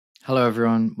Hello,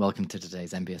 everyone. Welcome to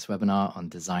today's MBS webinar on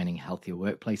designing healthier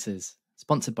workplaces,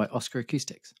 sponsored by Oscar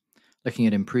Acoustics, looking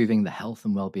at improving the health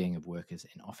and well-being of workers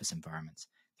in office environments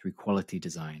through quality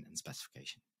design and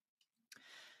specification.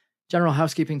 General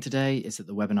housekeeping today is that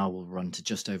the webinar will run to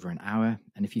just over an hour,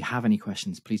 and if you have any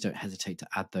questions, please don't hesitate to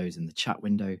add those in the chat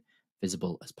window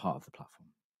visible as part of the platform.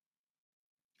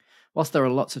 Whilst there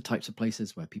are lots of types of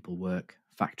places where people work,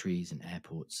 factories and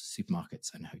airports,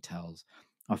 supermarkets and hotels,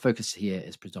 our focus here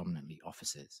is predominantly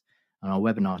offices, and our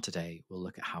webinar today will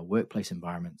look at how workplace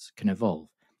environments can evolve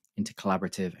into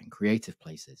collaborative and creative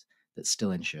places that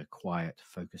still ensure quiet,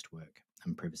 focused work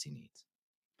and privacy needs.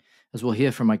 As we'll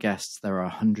hear from my guests, there are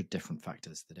 100 different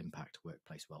factors that impact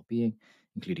workplace well-being,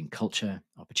 including culture,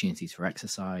 opportunities for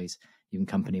exercise, even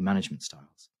company management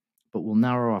styles. But we'll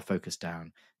narrow our focus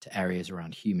down to areas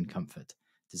around human comfort,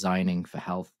 designing for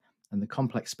health, and the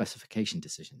complex specification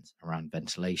decisions around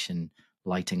ventilation,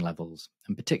 lighting levels,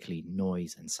 and particularly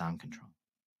noise and sound control.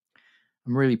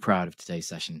 I'm really proud of today's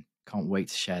session. Can't wait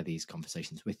to share these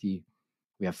conversations with you.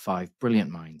 We have 5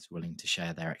 brilliant minds willing to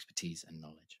share their expertise and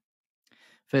knowledge.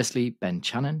 Firstly, Ben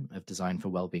Channon of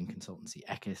design-for-wellbeing consultancy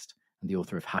Ekkist and the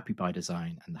author of Happy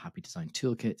Design and the Happy Design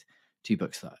Toolkit, 2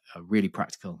 books that are really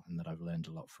practical and that I've learned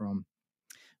a lot from.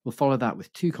 We'll follow that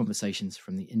with 2 conversations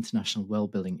from the International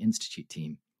Wellbuilding Institute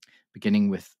team, beginning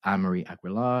with Anne-Marie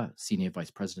Aguilar, Senior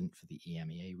Vice President for the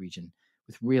EMEA region,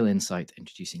 with real insight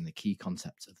introducing the key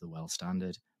concepts of the WELL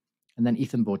standard, and then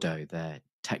Ethan Bordeaux, their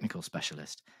technical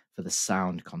specialist for the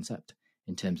sound concept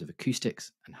in terms of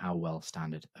acoustics and how WELL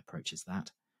standard approaches that.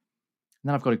 And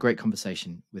then I've got a great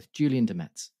conversation with Julian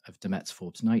Demetz of Demetz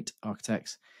Forbes Knight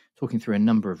Architects, talking through a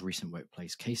number of recent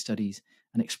workplace case studies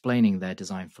and explaining their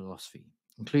design philosophy,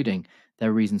 including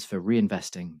their reasons for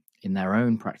reinvesting in their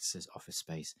own practices office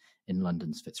space in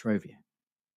London's Fitzrovia.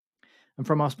 And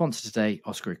from our sponsor today,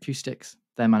 Oscar Acoustics,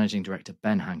 their managing director,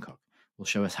 Ben Hancock, will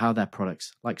show us how their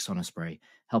products, like Sonospray,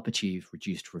 help achieve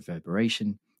reduced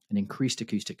reverberation and increased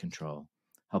acoustic control,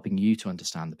 helping you to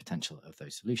understand the potential of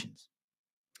those solutions.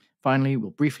 Finally, we'll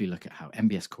briefly look at how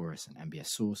MBS Chorus and MBS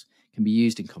Source can be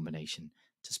used in combination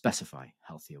to specify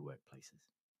healthier workplaces.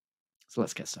 So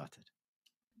let's get started.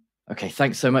 Okay,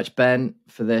 thanks so much, Ben,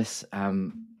 for this.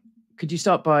 Could you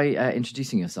start by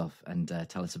introducing yourself and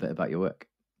tell us a bit about your work?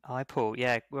 Hi, Paul.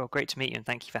 Yeah, well, great to meet you, and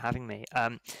thank you for having me.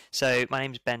 So my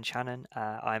name is Ben Channon.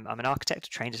 I'm an architect,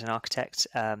 trained as an architect,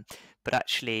 but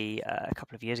actually a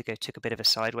couple of years ago took a bit of a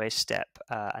sideways step,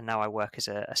 and now I work as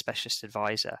a specialist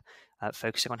advisor,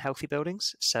 focusing on healthy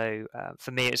buildings. So for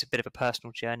me, it was a bit of a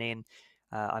personal journey, and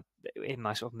in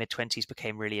my sort of mid-20s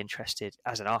became really interested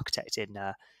as an architect in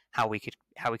how we could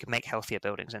make healthier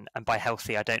buildings, and by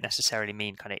healthy I don't necessarily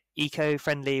mean kind of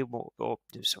eco-friendly or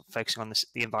sort of focusing on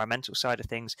the environmental side of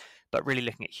things, but really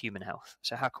looking at human health.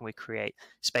 So how can we create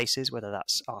spaces, whether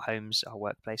that's our homes, our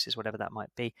workplaces, whatever that might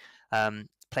be,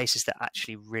 places that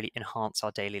actually really enhance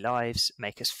our daily lives,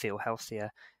 make us feel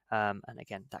healthier. And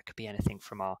again, that could be anything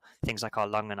from our things like our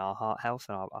lung and our heart health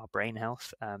and our brain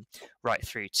health, right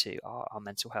through to our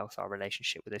mental health, our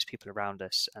relationship with those people around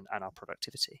us, and our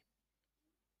productivity.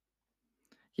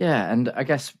 Yeah, and I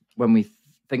guess when we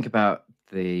think about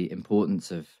the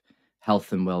importance of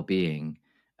health and well-being,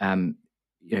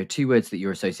 2 words that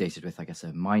you're associated with, I guess,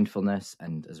 are mindfulness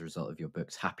and, as a result of your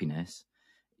books, happiness.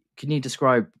 Can you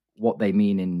describe what they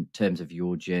mean in terms of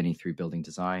your journey through building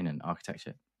design and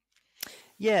architecture?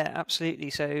 Yeah, absolutely.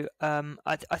 So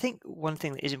I think one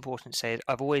thing that is important to say is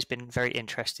I've always been very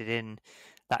interested in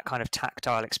that kind of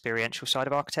tactile, experiential side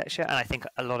of architecture, and I think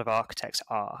a lot of architects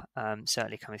are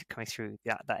certainly coming through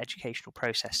that educational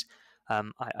process.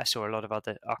 I saw a lot of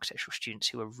other architectural students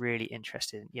who were really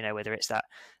interested in, whether it's that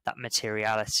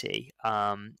materiality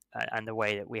and the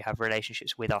way that we have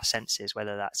relationships with our senses,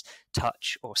 whether that's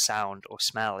touch or sound or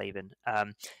smell even.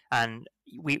 And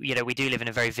we do live in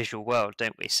a very visual world,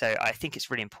 don't we? So I think it's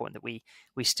really important that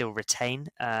we still retain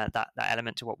that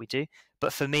element to what we do.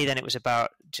 But for me, then it was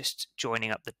about just joining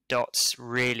up the dots,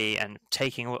 really, and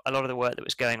taking a lot of the work that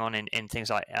was going on in things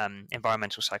like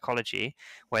environmental psychology,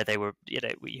 where they were,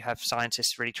 you have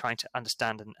scientists really trying to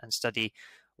understand and study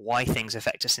why things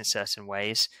affect us in certain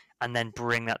ways, and then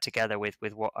bring that together with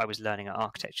what I was learning at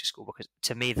architecture school, because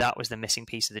to me that was the missing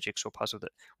piece of the jigsaw puzzle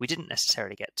that we didn't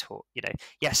necessarily get taught.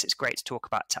 Yes, it's great to talk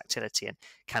about tactility and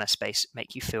can a space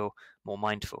make you feel more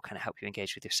mindful, can it help you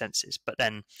engage with your senses, but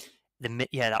then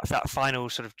that final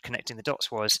sort of connecting the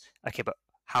dots was, okay, but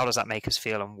how does that make us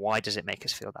feel, and why does it make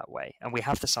us feel that way? And we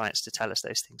have the science to tell us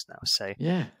those things now. So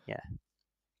yeah,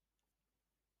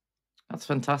 that's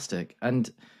fantastic.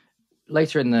 And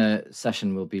later in the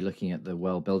session, we'll be looking at the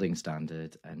WELL building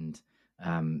standard and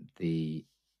the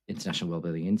International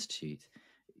Wellbeing Institute.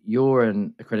 You're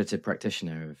an accredited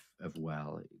practitioner of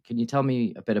Well. Can you tell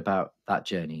me a bit about that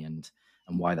journey and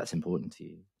why that's important to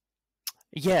you?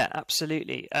 Yeah,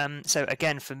 absolutely. So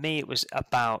again, for me, it was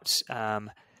about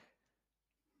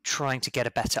trying to get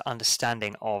a better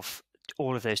understanding of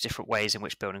all of those different ways in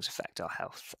which buildings affect our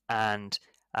health. And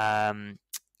I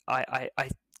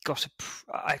got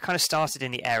I kind of started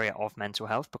in the area of mental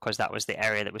health because that was the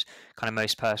area that was kind of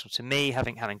most personal to me,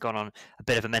 having gone on a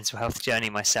bit of a mental health journey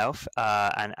myself,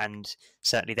 and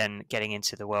certainly then getting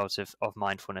into the worlds of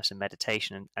mindfulness and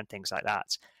meditation and things like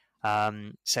that.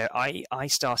 So I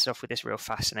started off with this real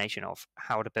fascination of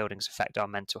how do buildings affect our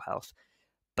mental health.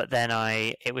 But then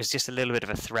it was just a little bit of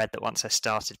a thread that once I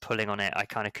started pulling on it, I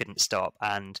kind of couldn't stop.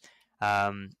 And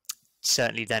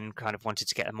certainly then kind of wanted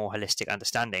to get a more holistic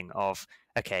understanding of,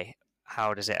 okay,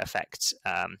 how does it affect,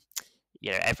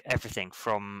 everything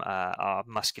from our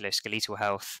musculoskeletal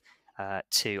health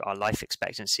to our life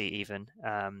expectancy even.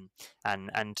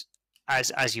 And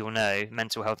as you'll know,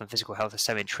 mental health and physical health are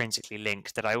so intrinsically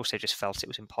linked that I also just felt it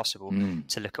was impossible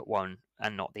to look at one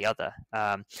and not the other.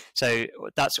 So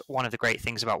that's one of the great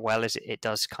things about Well, is it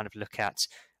does kind of look at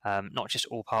not just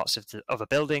all parts of a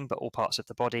building, but all parts of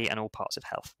the body and all parts of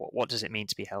health. What does it mean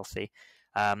to be healthy?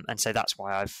 And so that's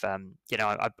why I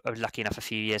was lucky enough a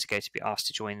few years ago to be asked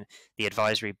to join the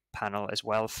advisory panel as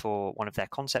well for one of their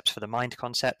concepts, for the mind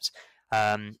concept.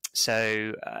 That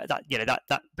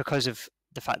because of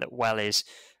the fact that Well is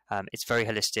it's very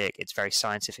holistic, it's very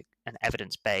scientific and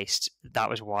evidence based. That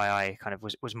was why I kind of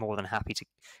was more than happy to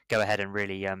go ahead and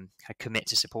really commit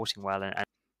to supporting Well. And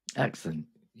Excellent.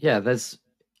 Yeah, there's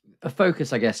a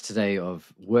focus, I guess, today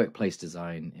of workplace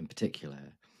design in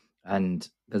particular, and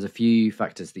there's a few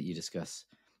factors that you discuss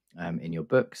in your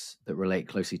books that relate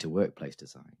closely to workplace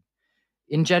design.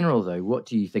 In general, though, what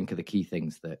do you think are the key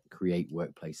things that create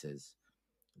workplaces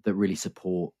that really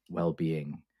support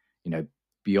well-being?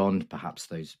 Beyond perhaps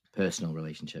those personal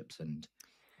relationships and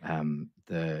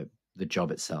the job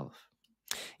itself.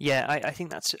 Yeah, I think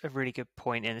that's a really good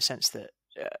point in the sense that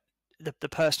the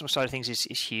personal side of things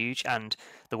is huge, and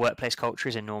the workplace culture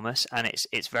is enormous, and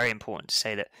it's very important to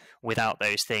say that without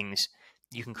those things,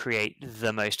 you can create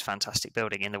the most fantastic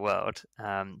building in the world.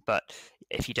 But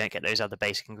if you don't get those other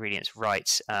basic ingredients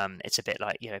right, it's a bit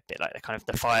like the kind of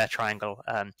the fire triangle.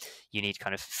 You need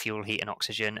kind of fuel, heat, and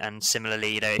oxygen. And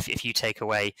similarly, if you take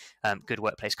away good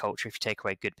workplace culture, if you take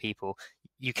away good people,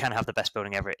 you can have the best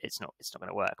building ever. It's not going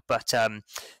to work. But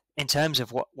in terms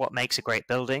of what makes a great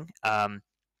building,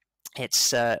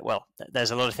 it's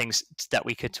there's a lot of things that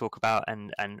we could talk about,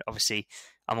 and obviously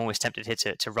I'm always tempted here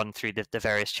to run through the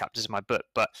various chapters of my book,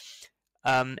 but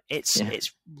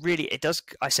it's really, it does,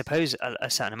 I suppose a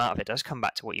certain amount of it does come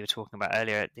back to what you were talking about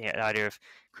earlier, the idea of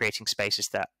creating spaces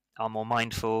that are more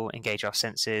mindful, engage our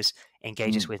senses,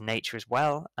 engage us with nature as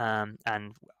well. And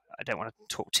I don't want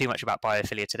to talk too much about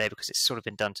biophilia today because it's sort of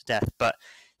been done to death, but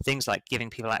things like giving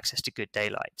people access to good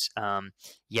daylight.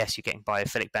 Yes, you're getting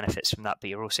biophilic benefits from that, but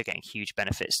you're also getting huge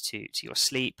benefits to your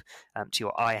sleep, to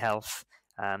your eye health.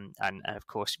 And of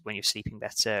course, when you're sleeping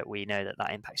better, we know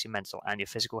that impacts your mental and your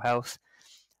physical health.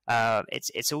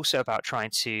 It's also about trying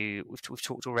to, we've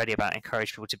talked already about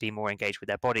encourage people to be more engaged with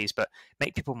their bodies, but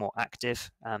make people more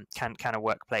active. Can a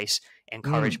workplace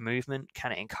encourage movement?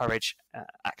 Can it encourage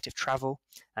active travel?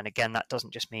 And again, that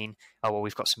doesn't just mean, oh, well,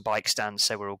 we've got some bike stands,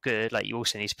 so we're all good. Like, you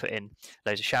also need to put in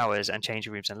loads of showers and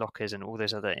changing rooms and lockers and all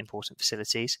those other important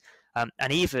facilities.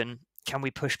 And even, can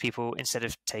we push people, instead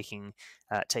of taking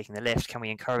the lift, can we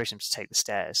encourage them to take the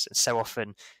stairs? And so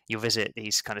often you'll visit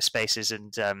these kind of spaces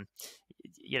and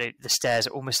the stairs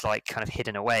are almost like kind of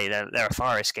hidden away. They're a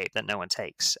fire escape that no one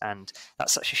takes, and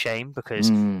that's such a shame, because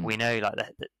we know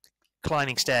that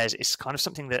climbing stairs is kind of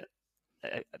something that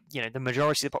the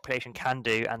majority of the population can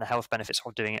do, and the health benefits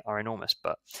of doing it are enormous.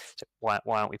 But so why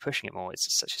aren't we pushing it more?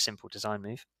 It's such a simple design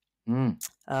move.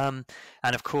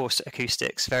 And of course,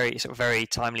 acoustics, very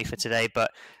timely for today. But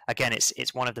again,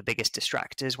 it's one of the biggest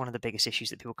distractors, one of the biggest issues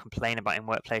that people complain about in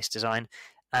workplace design.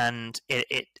 And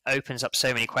it opens up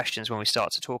so many questions when we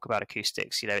start to talk about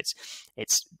acoustics.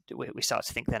 We start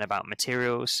to think then about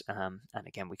materials, and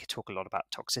again, we could talk a lot about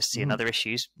toxicity and other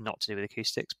issues not to do with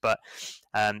acoustics. But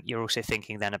you're also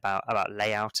thinking then about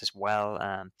layout as well,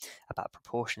 about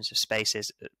proportions of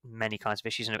spaces, many kinds of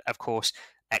issues, and of course,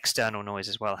 external noise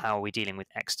as well. How are we dealing with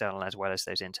external as well as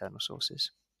those internal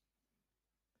sources?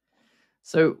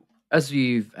 So, as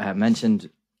you've mentioned,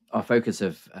 our focus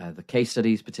of the case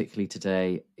studies, particularly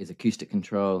today, is acoustic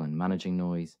control and managing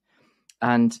noise.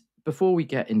 And before we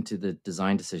get into the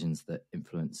design decisions that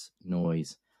influence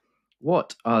noise,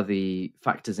 what are the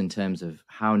factors in terms of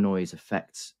how noise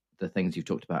affects the things you've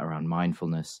talked about around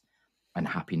mindfulness and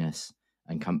happiness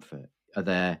and comfort, are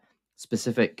there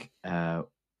specific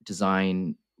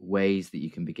design ways that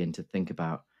you can begin to think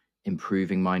about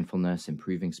improving mindfulness,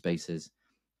 improving spaces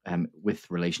with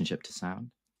relationship to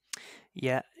sound?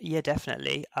 Yeah,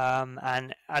 definitely.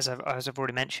 And as I've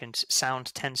already mentioned,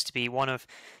 sound tends to be one of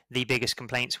the biggest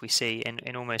complaints we see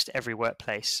in almost every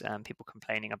workplace. People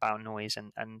complaining about noise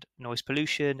and noise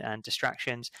pollution and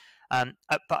distractions.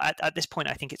 But at this point,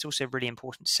 I think it's also really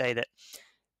important to say that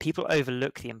people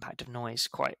overlook the impact of noise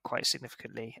quite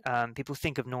significantly. People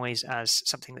think of noise as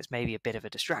something that's maybe a bit of a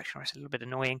distraction or it's a little bit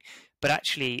annoying, but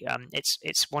actually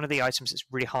it's one of the items that's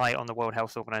really high on the World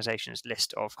Health Organization's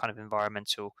list of kind of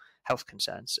environmental health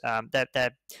concerns.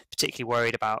 They're particularly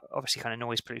worried about obviously kind of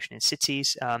noise pollution in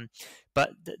cities,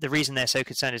 but the reason they're so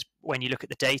concerned is when you look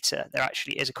at the data, there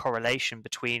actually is a correlation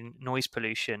between noise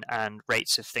pollution and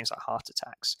rates of things like heart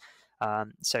attacks.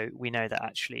 So we know that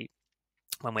actually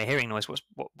when we're hearing noise,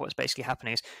 what's basically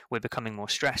happening is we're becoming more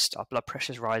stressed. Our blood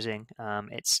pressure's rising.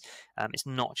 It's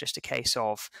not just a case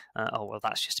of oh well,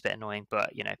 that's just a bit annoying,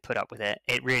 but put up with it.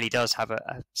 It really does have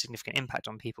a significant impact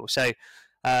on people. So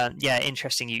yeah,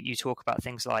 interesting. You talk about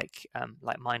things like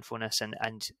mindfulness, and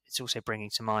it's also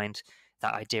bringing to mind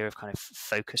that idea of kind of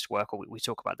focused work, or we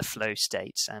talk about the flow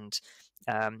states, and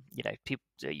people,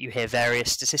 you hear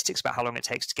various statistics about how long it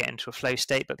takes to get into a flow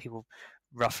state, but people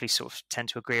roughly sort of tend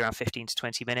to agree around 15 to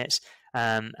 20 minutes,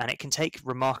 and it can take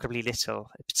remarkably little,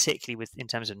 particularly in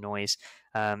terms of noise,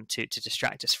 to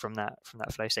distract us from that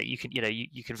flow state. You can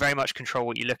very much control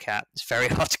what you look at. It's very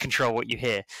hard to control what you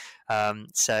hear.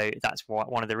 So that's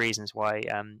one of the reasons why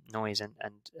noise and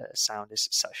sound is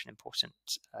such an important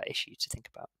issue to think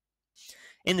about.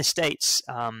 In the States,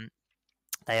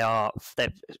 they are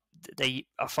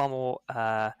far more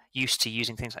used to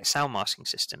using things like sound masking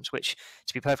systems, which,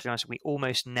 to be perfectly honest, we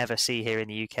almost never see here in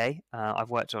the UK. I've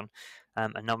worked on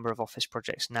a number of office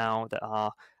projects now that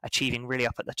are achieving really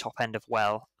up at the top end of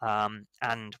well.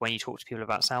 And when you talk to people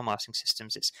about sound masking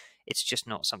systems, it's just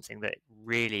not something that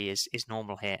really is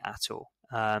normal here at all.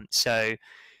 Can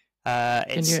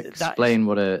you explain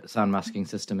what a sound masking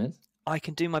system is? I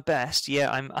can do my best. Yeah,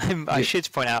 I should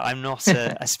point out I'm not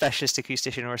a specialist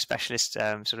acoustician or a specialist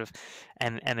sort of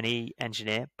M&E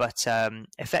engineer, but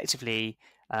effectively,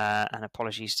 and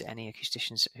apologies to any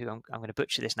acousticians who I'm going to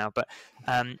butcher this now, but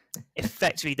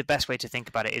effectively the best way to think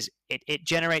about it is it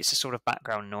generates a sort of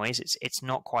background noise. It's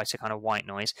not quite a kind of white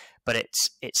noise, but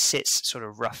it sits sort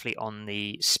of roughly on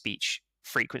the speech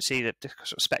frequency, the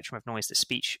sort of spectrum of noise that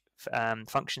speech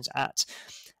functions at.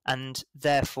 And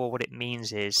therefore, what it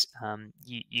means is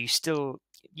you get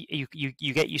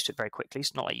used to it very quickly.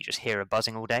 It's not like you just hear a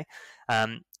buzzing all day.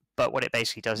 But what it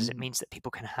basically does is it means that people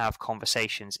can have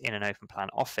conversations in an open plan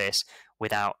office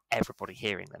without everybody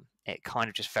hearing them. It kind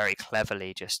of just very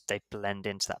cleverly they blend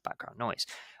into that background noise.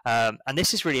 And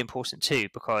this is really important too,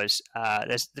 because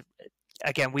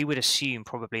again, we would assume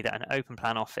probably that an open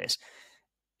plan office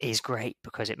is great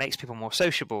because it makes people more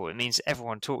sociable. It means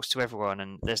everyone talks to everyone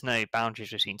and there's no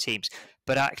boundaries between teams.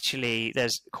 But actually,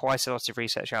 there's quite a lot of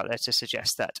research out there to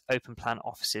suggest that open plan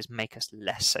offices make us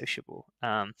less sociable.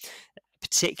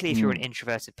 Particularly if you're an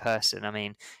introverted person. I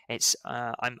mean,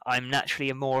 I'm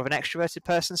naturally more of an extroverted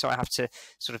person, so I have to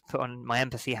sort of put on my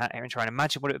empathy hat here and try and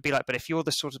imagine what it would be like. But if you're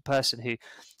the sort of person who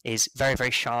is very,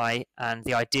 very shy, and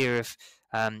the idea of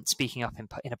speaking up in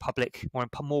a public,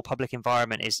 more public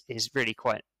environment is really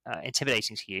quite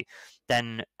intimidating to you,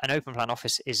 then an open plan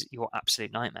office is your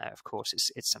absolute nightmare. Of course,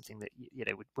 it's something that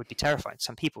would be terrifying to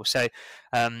some people. So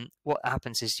what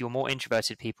happens is your more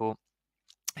introverted people,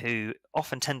 who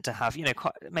often tend to have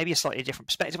maybe a slightly different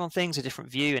perspective on things, a different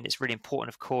view, and it's really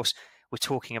important, of course, we're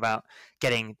talking about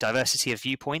getting diversity of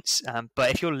viewpoints,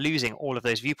 but if you're losing all of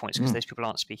those viewpoints because those people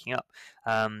aren't speaking up,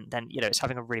 then it's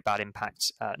having a really bad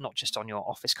impact, not just on your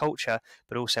office culture,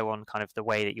 but also on kind of the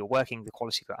way that you're working, the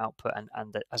quality of your output,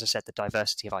 and as I said, the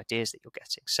diversity of ideas that you're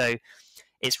getting. So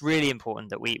it's really important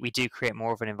that we do create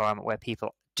more of an environment where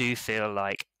people do feel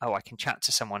like, oh, I can chat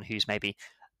to someone who's maybe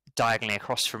diagonally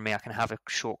across from me. I can have a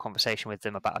short conversation with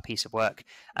them about a piece of work,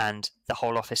 and the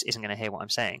whole office isn't going to hear what I'm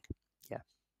saying. Yeah.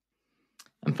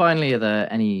 And finally, are there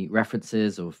any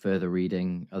references or further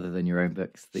reading other than your own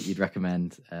books that you'd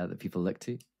recommend that people look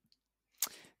to?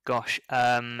 Gosh,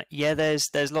 yeah,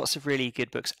 there's lots of really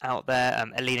good books out there.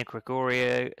 Elena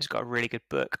Gregorio has got a really good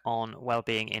book on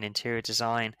well-being in interior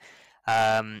design.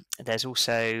 There's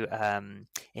also,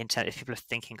 if people are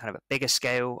thinking kind of a bigger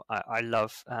scale, I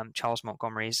love Charles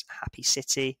Montgomery's Happy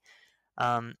City.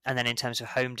 And then in terms of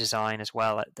home design as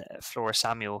well, Flora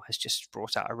Samuel has just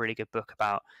brought out a really good book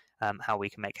about how we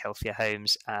can make healthier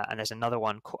homes. And there's another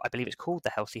one, I believe it's called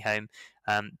The Healthy Home,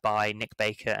 by Nick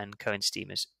Baker and Cohen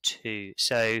Steamers too.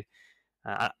 So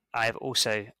I've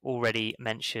also already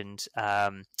mentioned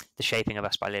The Shaping of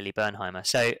Us by Lily Bernheimer.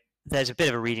 So there's a bit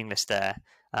of a reading list there,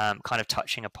 kind of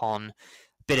touching upon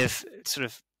a bit of sort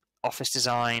of office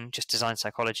design, just design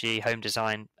psychology, home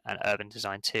design, and urban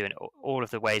design too, and all of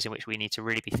the ways in which we need to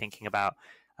really be thinking about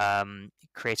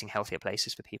creating healthier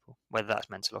places for people, whether that's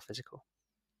mental or physical.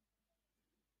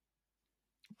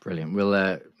 Brilliant.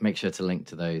 We'll make sure to link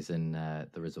to those in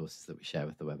the resources that we share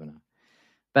with the webinar.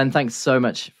 Ben, thanks so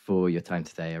much for your time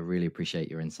today. I really appreciate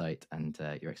your insight and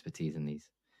your expertise in these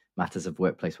matters of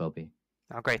workplace wellbeing.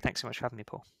 Oh, great. Thanks so much for having me,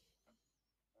 Paul.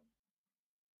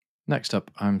 Next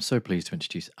up, I'm so pleased to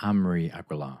introduce Anne-Marie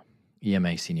Aguilar,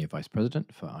 EMA Senior Vice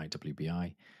President for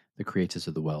IWBI, the creators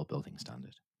of the Well Building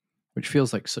Standard, which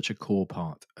feels like such a core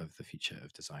part of the future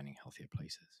of designing healthier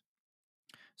places.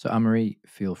 So Anne-Marie,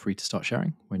 feel free to start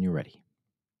sharing when you're ready.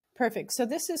 Perfect. So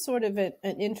this is sort of an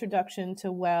introduction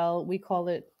to Well. We call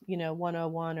it,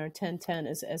 101 or 1010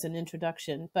 as an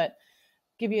introduction, but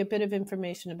give you a bit of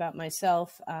information about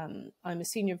myself. I'm a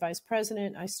Senior Vice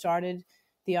President. I started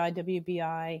the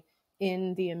IWBI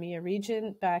in the EMEA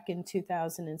region back in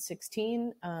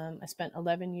 2016. I spent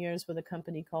 11 years with a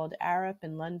company called Arup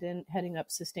in London, heading up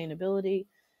sustainability.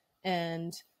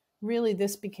 And really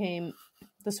this became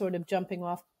the sort of jumping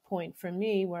off point for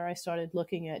me where I started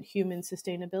looking at human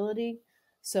sustainability.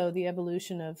 So the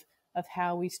evolution of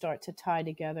how we start to tie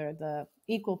together the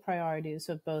equal priorities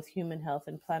of both human health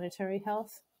and planetary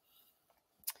health.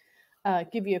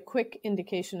 Give you a quick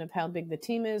indication of how big the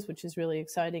team is, which is really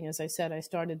exciting. As I said, I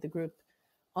started the group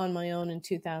on my own in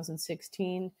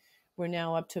 2016. We're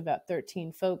now up to about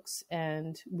 13 folks,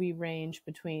 and we range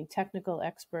between technical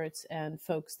experts and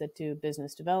folks that do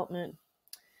business development.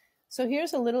 So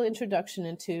here's a little introduction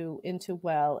into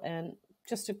Well, and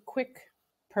just a quick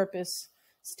purpose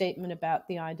statement about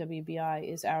the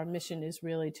IWBI is our mission is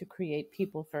really to create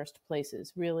people-first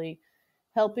places, really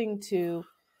helping to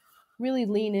really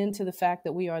lean into the fact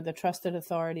that we are the trusted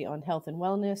authority on health and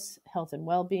wellness, health and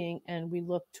well-being, and we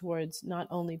look towards not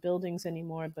only buildings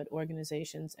anymore, but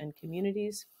organizations and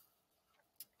communities.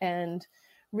 And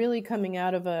really coming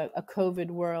out of a COVID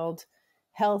world,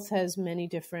 health has many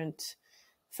different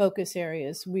focus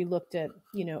areas. We looked at,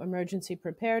 emergency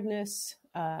preparedness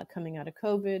coming out of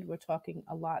COVID. We're talking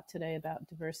a lot today about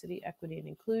diversity, equity, and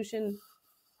inclusion.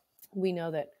 We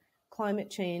know that climate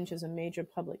change is a major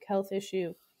public health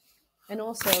issue. And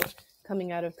also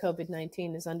coming out of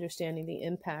COVID-19 is understanding the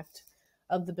impact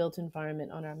of the built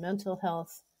environment on our mental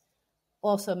health.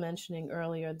 Also mentioning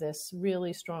earlier this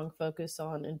really strong focus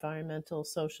on environmental,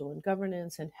 social, and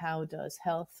governance, and how does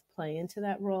health play into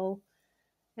that role.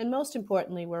 And most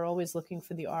importantly, we're always looking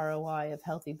for the ROI of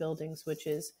healthy buildings, which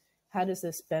is how does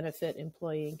this benefit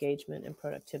employee engagement and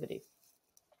productivity?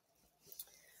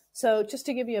 So just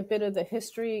to give you a bit of the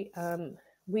history,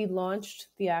 we launched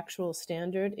the actual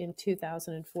standard in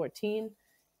 2014,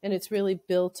 and it's really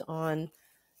built on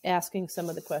asking some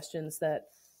of the questions that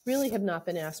really have not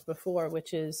been asked before,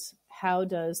 which is how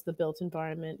does the built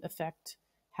environment affect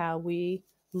how we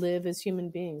live as human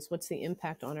beings? What's the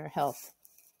impact on our health?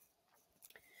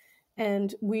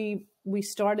 And we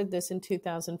started this in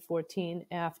 2014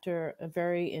 after a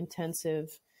very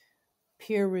intensive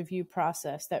peer review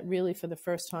process that really for the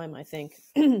first time, I think,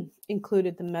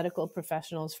 included the medical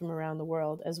professionals from around the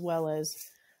world, as well as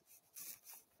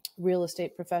real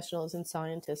estate professionals and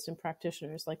scientists and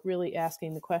practitioners, like really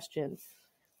asking the question,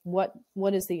 what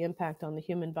is the impact on the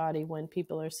human body when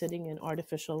people are sitting in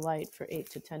artificial light for 8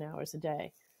 to 10 hours a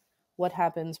day? What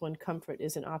happens when comfort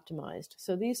isn't optimized?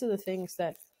 So these are the things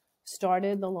that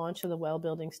started the launch of the Well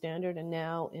Building Standard, and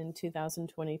now in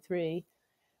 2023,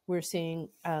 we're seeing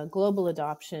global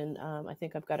adoption. I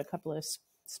think I've got a couple of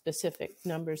specific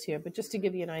numbers here, but just to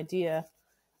give you an idea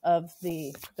of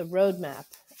the roadmap,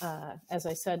 as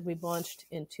I said, we launched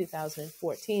in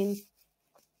 2014.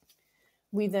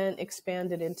 We then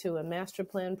expanded into a master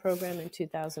plan program in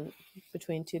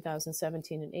between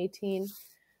 2017 and 18.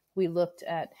 We looked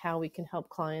at how we can help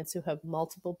clients who have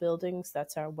multiple buildings.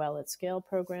 That's our Well at Scale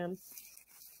program.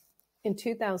 In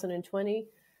 2020,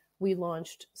 we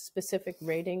launched specific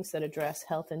ratings that address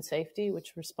health and safety,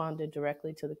 which responded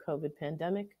directly to the COVID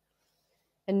pandemic.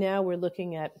 And now we're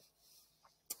looking at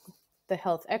the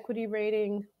health equity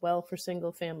rating, Well for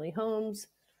single family homes,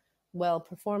 Well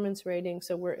performance rating.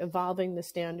 So we're evolving the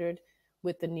standard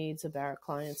with the needs of our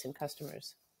clients and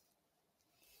customers.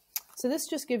 So this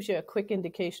just gives you a quick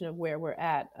indication of where we're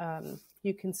at.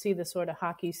 You can see the sort of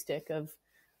hockey stick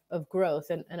of growth.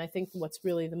 And I think what's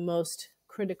really the most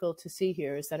critical to see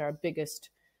here is that our biggest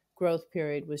growth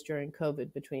period was during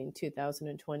COVID between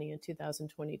 2020 and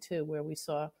 2022, where we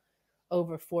saw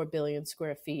over 4 billion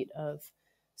square feet of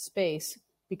space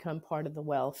become part of the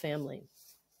WELL family.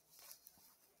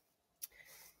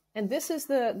 And this is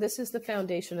the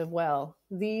foundation of WELL.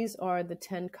 These are the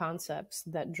 10 concepts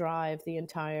that drive the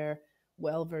entire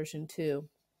WELL version 2.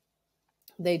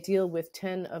 They deal with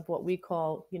 10 of what we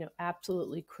call,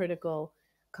 absolutely critical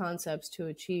concepts to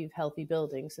achieve healthy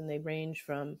buildings. And they range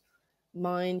from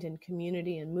mind and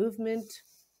community and movement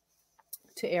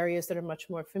to areas that are much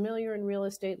more familiar in real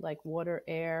estate, like water,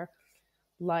 air,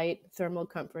 light, thermal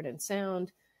comfort, and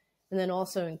sound. And then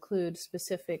also include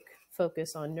specific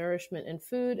focus on nourishment and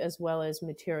food, as well as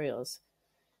materials.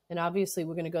 And obviously,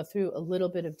 we're going to go through a little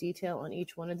bit of detail on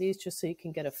each one of these, just so you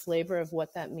can get a flavor of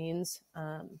what that means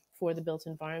for the built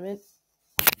environment.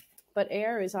 But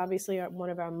air is obviously one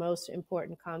of our most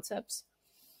important concepts.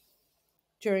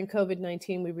 During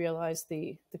COVID-19, we realized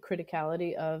the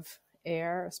criticality of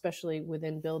air, especially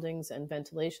within buildings and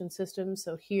ventilation systems.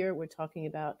 So here we're talking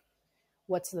about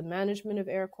what's the management of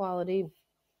air quality,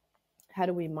 how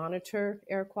do we monitor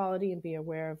air quality and be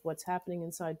aware of what's happening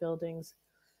inside buildings,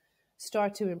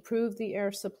 start to improve the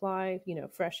air supply,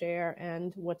 fresh air,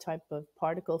 and what type of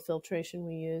particle filtration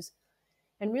we use,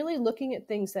 and really looking at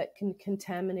things that can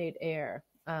contaminate air,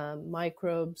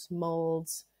 microbes,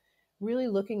 molds, really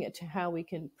looking at how we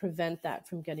can prevent that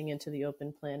from getting into the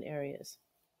open plan areas.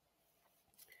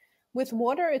 With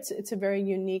water, it's a very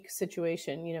unique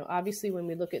situation. Obviously, when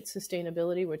we look at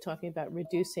sustainability, we're talking about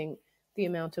reducing the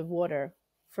amount of water.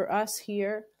 For us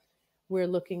here, we're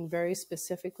looking very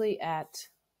specifically at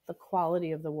the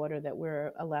quality of the water that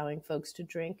we're allowing folks to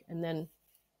drink, and then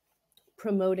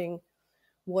promoting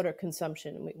water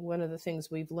consumption. One of the things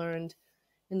we've learned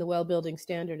in the WELL Building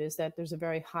Standard is that there's a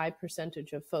very high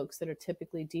percentage of folks that are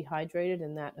typically dehydrated,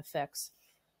 and that affects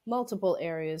multiple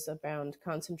areas around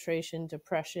concentration,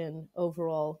 depression,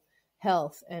 overall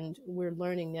health. And we're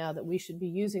learning now that we should be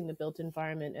using the built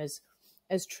environment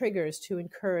as triggers to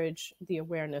encourage the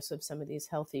awareness of some of these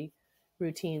healthy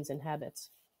routines and habits.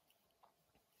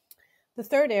 The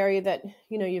third area that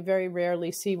you very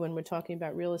rarely see when we're talking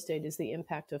about real estate is the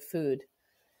impact of food.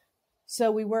 So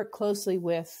we work closely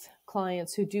with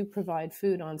clients who do provide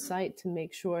food on site to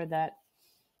make sure that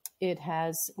it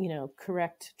has,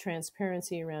 correct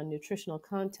transparency around nutritional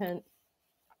content.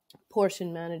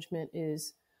 Portion management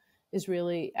is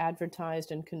really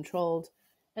advertised and controlled,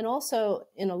 and also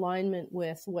in alignment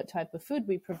with what type of food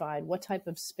we provide. What type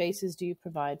of spaces do you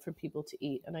provide for people to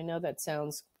eat? And I know that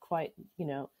sounds quite,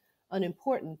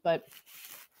 unimportant, but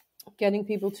getting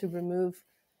people to remove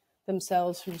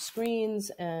themselves from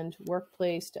screens and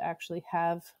workplace to actually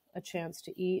have a chance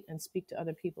to eat and speak to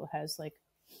other people has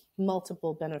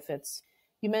multiple benefits.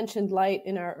 You mentioned light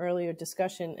in our earlier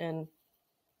discussion, and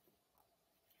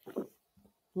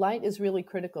light is really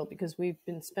critical because we've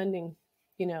been spending,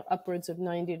 upwards of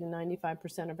 90 to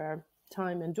 95% of our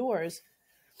time indoors.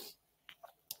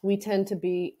 We tend to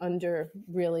be under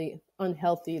really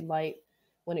unhealthy light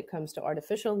when it comes to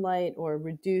artificial light or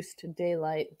reduced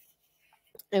daylight.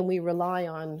 And we rely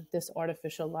on this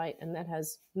artificial light, and that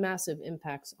has massive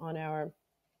impacts on our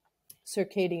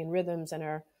circadian rhythms and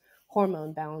our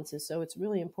hormone balances. So it's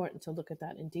really important to look at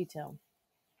that in detail.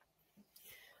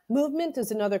 Movement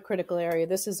is another critical area.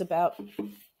 This is about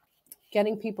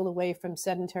getting people away from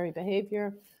sedentary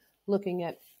behavior, looking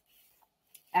at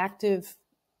active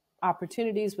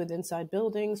opportunities with inside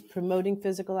buildings, promoting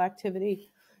physical activity,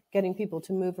 getting people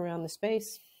to move around the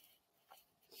space.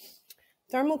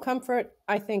 Thermal comfort,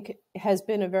 I think, has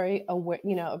been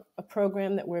a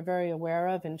program that we're very aware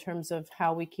of in terms of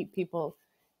how we keep people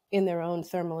in their own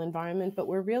thermal environment. But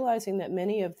we're realizing that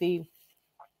many of the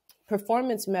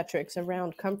performance metrics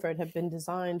around comfort have been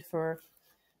designed for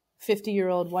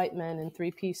 50-year-old white men in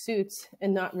three-piece suits,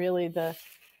 and not really the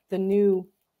new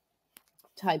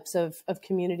types of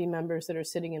community members that are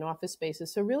sitting in office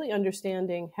spaces. So really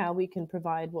understanding how we can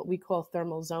provide what we call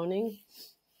thermal zoning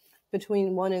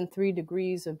between 1 and 3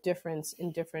 degrees of difference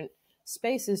in different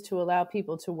spaces to allow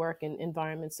people to work in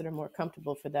environments that are more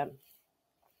comfortable for them.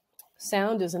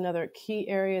 Sound is another key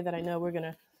area that I know we're going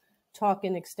to talk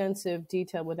in extensive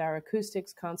detail with our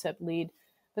acoustics concept lead.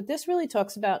 But this really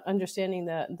talks about understanding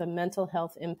the mental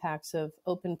health impacts of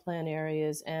open plan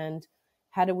areas and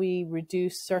how do we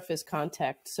reduce surface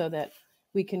contact so that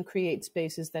we can create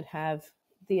spaces that have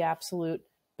the absolute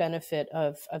benefit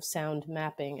of sound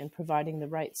mapping and providing the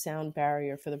right sound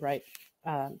barrier for the right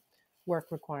work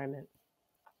requirement.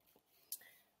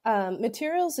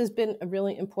 Materials has been a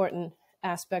really important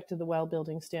aspect of the WELL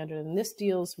Building Standard, and this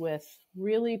deals with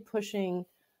really pushing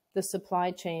the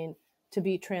supply chain to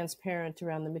be transparent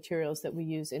around the materials that we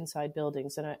use inside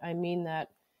buildings. And I mean that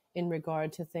in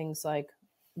regard to things like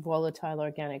volatile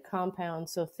organic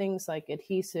compounds, so things like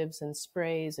adhesives and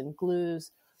sprays and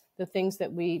glues, the things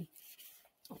that we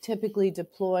typically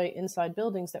deploy inside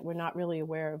buildings that we're not really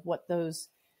aware of what those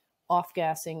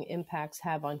off-gassing impacts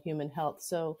have on human health.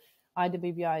 So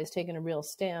IWBI has taken a real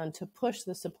stand to push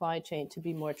the supply chain to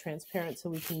be more transparent so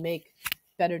we can make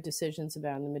better decisions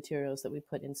about the materials that we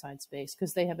put inside space,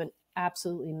 because they have an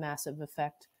absolutely massive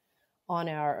effect on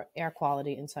our air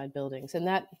quality inside buildings. And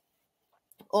that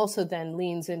also then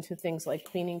leans into things like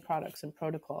cleaning products and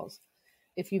protocols.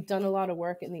 If you've done a lot of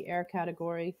work in the air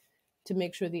category to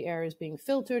make sure the air is being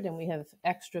filtered and we have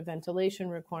extra ventilation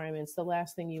requirements, the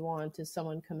last thing you want is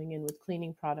someone coming in with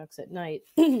cleaning products at night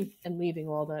and leaving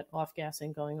all that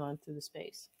off-gassing going on through the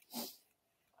space.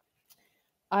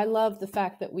 I love the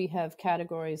fact that we have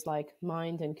categories like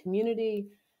mind and community.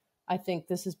 I think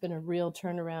this has been a real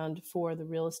turnaround for the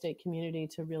real estate community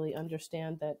to really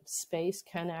understand that space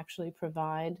can actually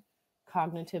provide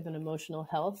cognitive and emotional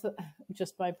health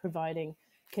just by providing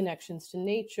connections to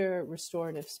nature,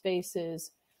 restorative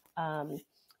spaces,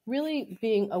 really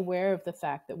being aware of the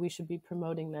fact that we should be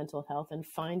promoting mental health and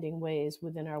finding ways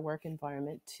within our work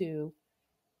environment to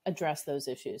address those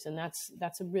issues. And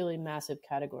that's a really massive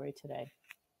category today.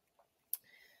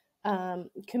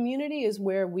 Community is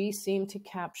where we seem to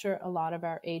capture a lot of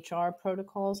our HR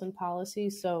protocols and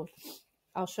policies. So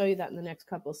I'll show you that in the next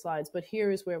couple of slides, but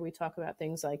here is where we talk about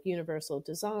things like universal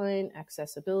design,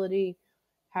 accessibility,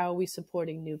 how are we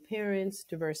supporting new parents,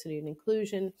 diversity and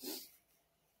inclusion.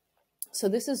 So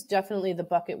this is definitely the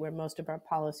bucket where most of our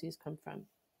policies come from.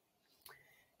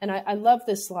 And I love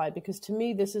this slide because to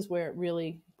me, this is where it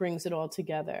really brings it all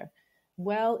together.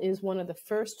 WELL is one of the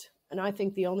first, and I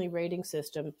think the only rating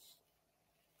system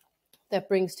that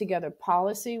brings together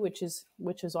policy, which is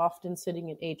often sitting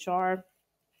in HR,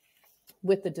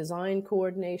 with the design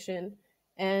coordination,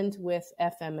 and with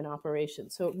FM and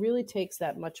operations. So it really takes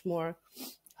that much more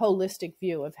holistic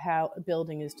view of how a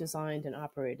building is designed and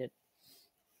operated.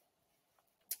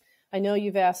 I know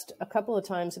you've asked a couple of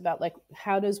times about like,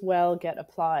 how does WELL get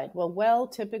applied? Well, WELL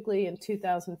typically in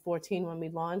 2014 when we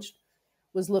launched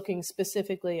was looking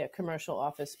specifically at commercial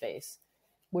office space.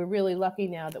 We're really lucky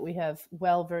now that we have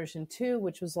WELL version 2,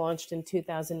 which was launched in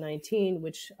 2019,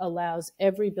 which allows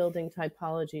every building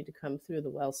typology to come through the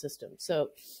WELL system. So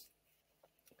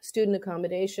student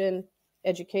accommodation,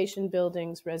 education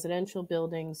buildings, residential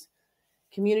buildings,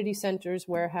 community centers,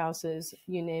 warehouses,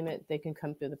 you name it, they can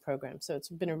come through the program. So it's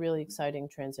been a really exciting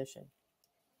transition.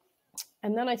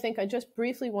 And then I think I just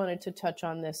briefly wanted to touch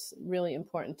on this really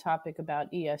important topic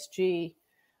about ESG.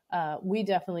 We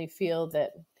definitely feel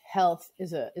that health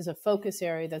is a focus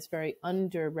area that's very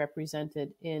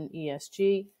underrepresented in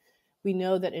ESG. We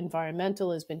know that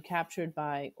environmental has been captured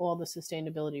by all the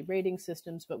sustainability rating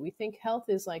systems, but we think health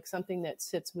is like something that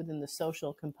sits within the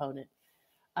social component.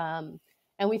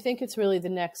 And we think it's really the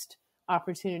next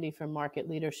opportunity for market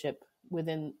leadership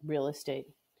within real estate.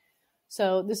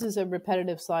 So this is a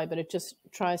repetitive slide, but it just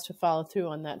tries to follow through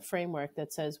on that framework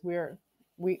that says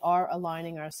we are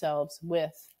aligning ourselves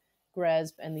with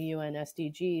GRESB and the UN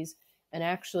SDGs, and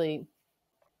actually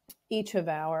each of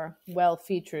our WELL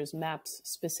features maps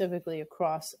specifically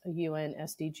across a UN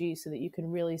SDG so that you can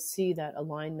really see that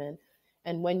alignment.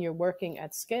 And when you're working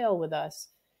at scale with us,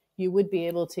 you would be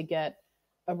able to get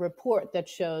a report that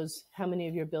shows how many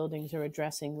of your buildings are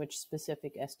addressing which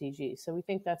specific SDGs. So we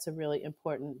think that's a really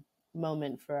important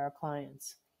moment for our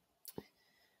clients.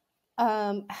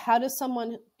 How does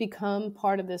someone become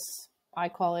part of this? I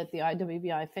call it the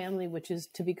IWBI family, which is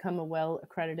to become a WELL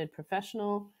accredited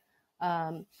professional.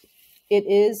 It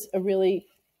is a really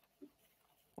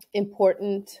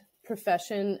important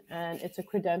profession, and it's a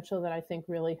credential that I think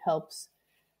really helps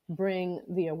bring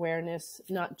the awareness,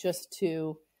 not just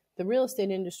to the real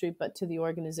estate industry, but to the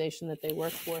organization that they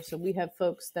work for. So we have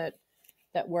folks that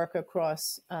work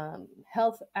across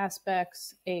health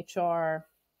aspects, HR,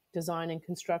 design and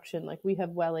construction. Like we have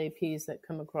WELL APs that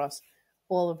come across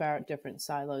all of our different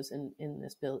silos in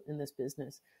this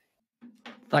business.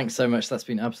 Thanks so much. That's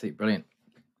been absolutely brilliant.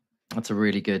 That's a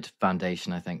really good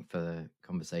foundation, I think, for the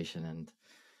conversation. And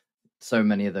so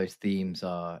many of those themes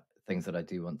are things that I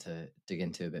do want to dig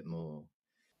into a bit more.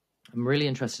 I'm really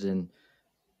interested in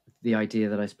the idea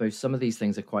that I suppose some of these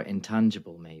things are quite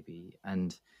intangible, maybe.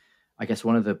 And I guess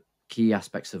one of the key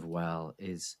aspects of WELL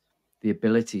is the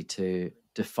ability to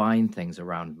define things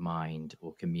around mind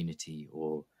or community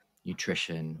or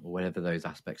nutrition or whatever those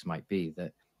aspects might be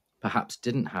that perhaps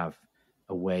didn't have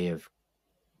a way of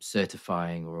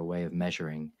certifying or a way of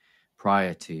measuring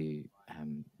prior to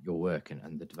your work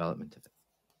and the development of it?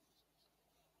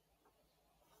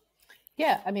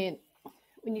 Yeah, I mean,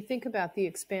 when you think about the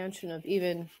expansion of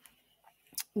even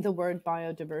the word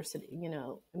biodiversity,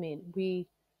 I mean, we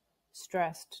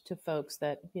stressed to folks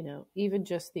that, even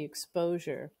just the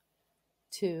exposure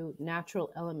to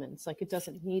natural elements, like it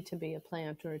doesn't need to be a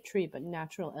plant or a tree, but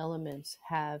natural elements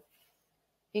have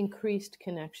increased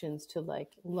connections to like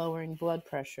lowering blood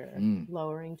pressure,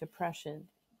 lowering depression,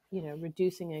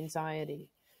 reducing anxiety,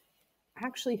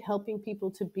 actually helping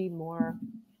people to be more,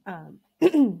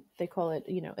 they call it,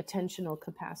 attentional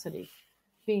capacity,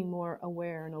 being more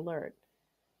aware and alert.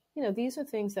 These are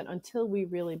things that until we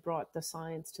really brought the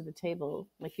science to the table,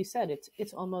 like you said,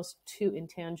 it's almost too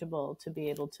intangible to be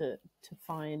able to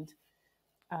find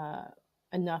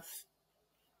enough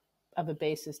of a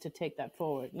basis to take that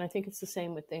forward. And I think it's the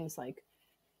same with things like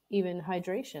even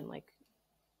hydration. Like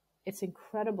it's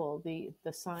incredible the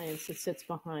science that sits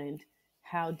behind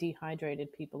how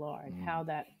dehydrated people are and how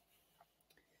that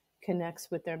connects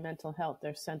with their mental health,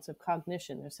 their sense of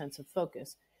cognition, their sense of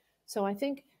focus. So I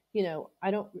think,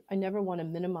 I never want to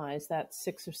minimize that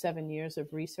 6 or 7 years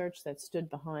of research that stood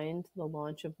behind the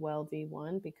launch of Well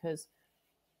V1, because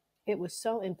it was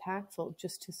so impactful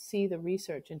just to see the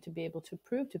research and to be able to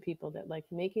prove to people that like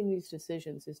making these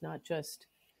decisions is not just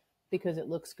because it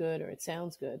looks good or it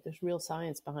sounds good. There's real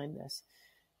science behind this.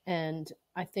 And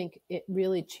I think it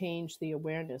really changed the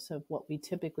awareness of what we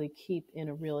typically keep in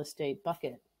a real estate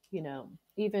bucket.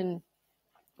 Even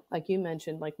like you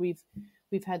mentioned, like we've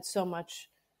had so much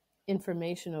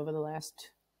information over the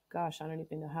last, gosh, I don't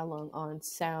even know how long, on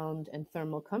sound and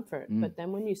thermal comfort. But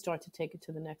then when you start to take it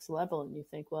to the next level and you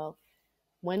think, well,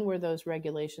 when were those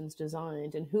regulations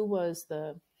designed and who was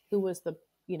the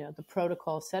the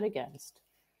protocol set against?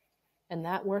 And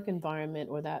that work environment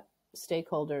or that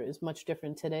stakeholder is much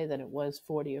different today than it was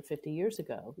 40 or 50 years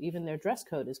ago. Even their dress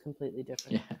code is completely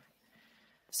different.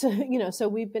 Yeah. So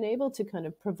we've been able to kind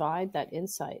of provide that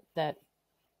insight that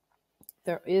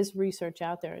there is research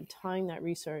out there and tying that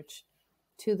research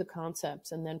to the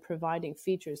concepts and then providing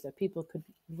features that people could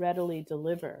readily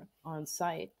deliver on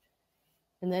site.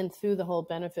 And then through the whole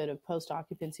benefit of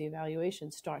post-occupancy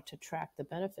evaluation, start to track the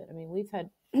benefit. I mean, we've had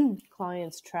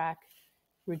clients track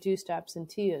reduced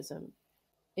absenteeism,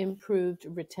 improved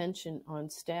retention on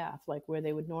staff, like where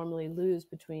they would normally lose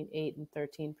between 8 and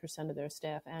 13% of their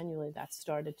staff annually, that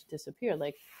started to disappear.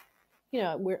 Like,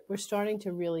 we're starting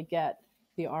to really get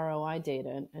the ROI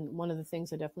data. And one of the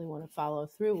things I definitely want to follow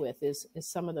through with is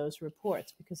some of those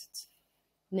reports, because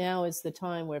now is the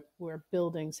time where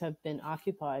buildings have been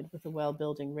occupied with a well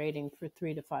building rating for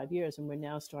 3 to 5 years. And we're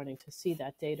now starting to see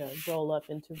that data roll up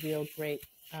into real great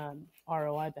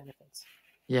ROI benefits.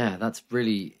 Yeah, that's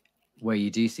really where you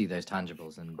do see those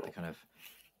tangibles and the kind of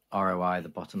ROI, the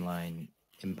bottom line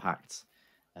impacts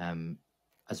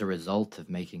as a result of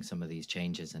making some of these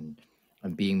changes and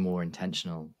being more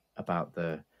intentional about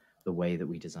the way that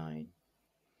we design.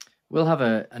 We'll have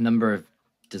a number of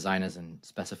designers and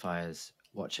specifiers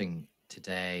watching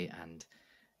today, and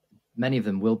many of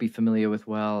them will be familiar with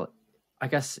Well. I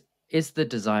guess, is the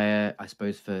desire, I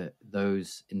suppose, for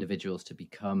those individuals to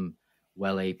become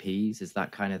Well APs? Is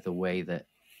that kind of the way that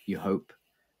you hope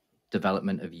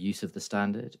development of use of the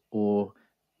standard? Or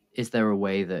is there a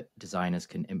way that designers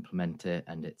can implement it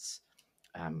and its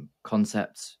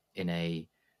concepts in a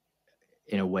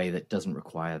way that doesn't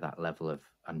require that level of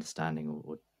understanding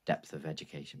or depth of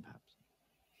education, perhaps?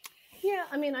 Yeah,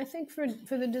 I mean, I think for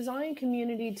the design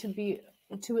community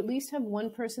to at least have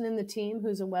one person in the team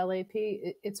who's a Well AP,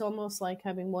 it's almost like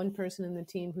having one person in the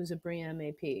team who's a BREEAM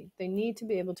AP. They need to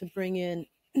be able to bring in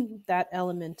that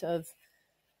element of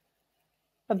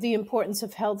the importance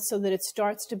of health so that it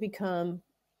starts to become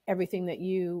everything that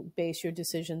you base your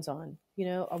decisions on.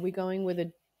 Are we going with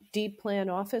a deep plan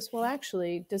office? Well,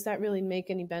 actually, does that really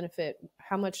make any benefit?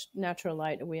 How much natural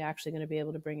light are we actually going to be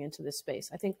able to bring into this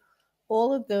space? I think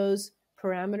all of those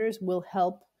parameters will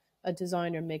help a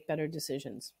designer make better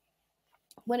decisions.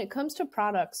 When it comes to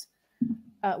products,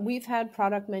 we've had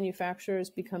product manufacturers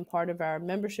become part of our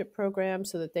membership program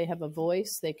so that they have a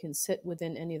voice. They can sit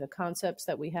within any of the concepts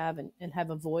that we have and have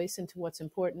a voice into what's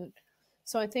important.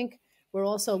 So I think we're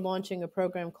also launching a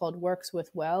program called Works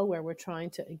with Well, where we're trying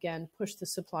to, again, push the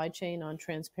supply chain on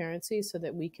transparency so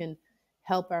that we can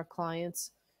help our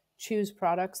clients choose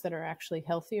products that are actually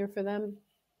healthier for them.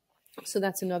 So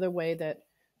that's another way that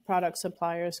product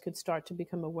suppliers could start to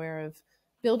become aware of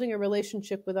building a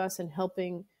relationship with us and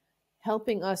helping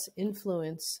us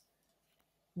influence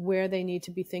where they need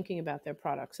to be thinking about their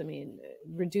products. I mean,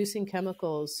 reducing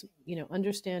chemicals,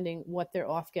 understanding what their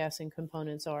off-gassing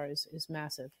components are is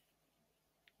massive.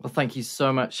 Well, thank you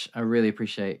so much. I really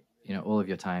appreciate all of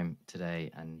your time today,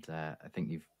 and I think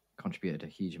you've contributed a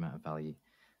huge amount of value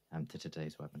to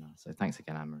today's webinar. So thanks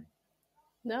again, Anne-Marie.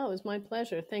 No, it was my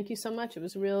pleasure. Thank you so much. It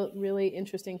was really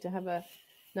interesting to have a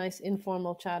nice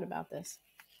informal chat about this.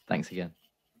 Thanks again.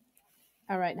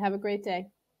 All right. Have a great day.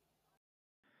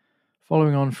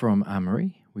 Following on from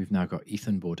Anne-Marie, we've now got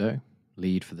Ethan Bordeaux,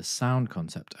 lead for the sound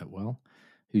concept at Well,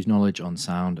 whose knowledge on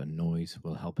sound and noise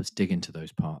will help us dig into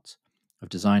those parts of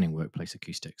designing workplace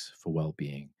acoustics for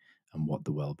well-being and what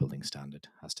the Well Building Standard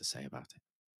has to say about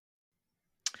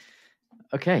it.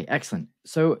 Okay, excellent.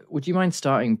 So would you mind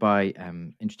starting by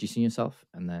introducing yourself,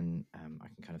 and then I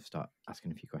can kind of start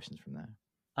asking a few questions from there.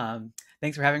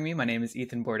 Thanks for having me. My name is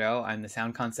Ethan Bordeaux. I'm the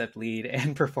sound concept lead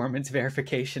and performance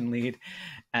verification lead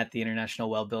at the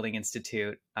International Well Building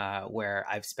Institute, where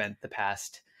I've spent the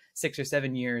past 6 or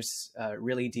 7 years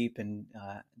really deep in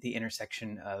the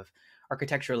intersection of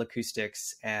architectural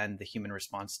acoustics and the human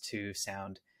response to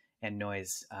sound and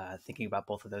noise, thinking about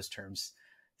both of those terms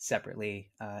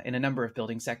separately in a number of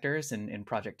building sectors and in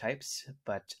project types,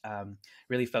 but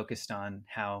really focused on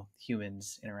how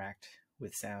humans interact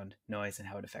with sound, noise, and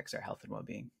how it affects our health and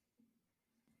well-being.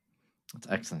 That's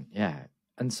excellent. Yeah.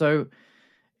 And so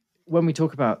when we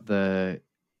talk about the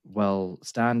Well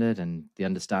standard and the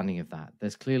understanding of that,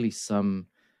 there's clearly some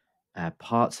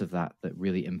parts of that that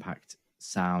really impact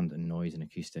sound and noise and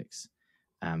acoustics.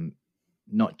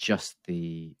 Not just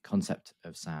the concept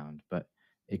of sound, but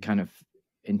it kind of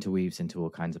interweaves into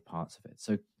all kinds of parts of it.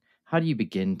 So how do you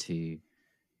begin to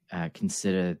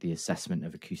consider the assessment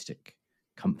of acoustic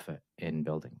comfort in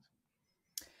buildings?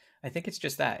 I think it's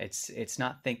just that it's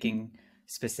not thinking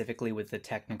specifically with the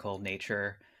technical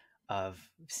nature of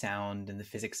sound and the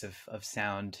physics of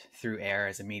sound through air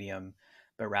as a medium,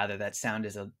 but rather that sound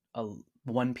is a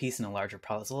one piece in a larger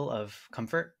puzzle of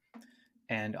comfort.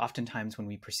 And oftentimes when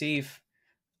we perceive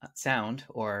sound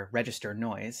or register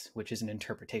noise, which is an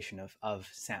interpretation of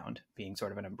sound being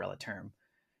sort of an umbrella term,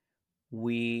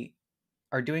 we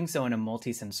are doing so in a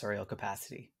multisensorial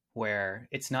capacity where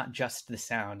it's not just the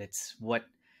sound, it's what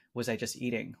was I just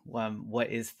eating? What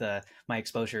is my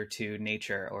exposure to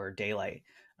nature or daylight?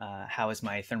 How is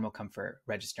my thermal comfort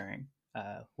registering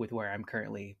with where I'm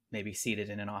currently maybe seated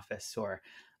in an office or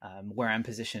where I'm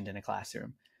positioned in a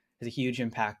classroom? There's a huge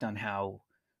impact on how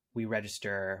we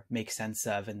register, make sense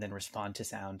of, and then respond to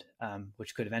sound,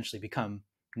 which could eventually become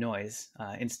noise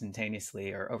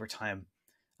instantaneously or over time,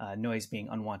 noise being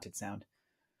unwanted sound.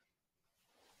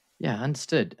 Yeah,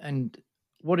 understood. And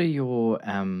what are your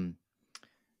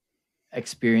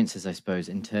experiences, I suppose,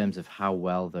 in terms of how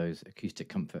well those acoustic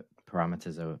comfort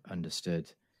parameters are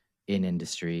understood in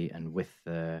industry and with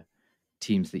the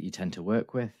teams that you tend to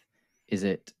work with? Is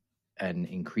it an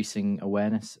increasing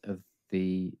awareness of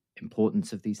the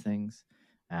importance of these things?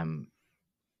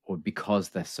 Or because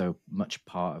they're so much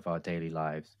part of our daily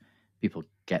lives, people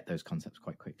get those concepts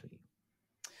quite quickly?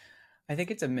 I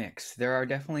think it's a mix. There are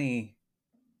definitely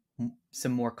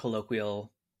some more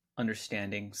colloquial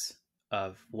understandings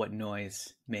of what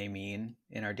noise may mean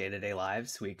in our day-to-day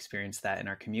lives. We experience that in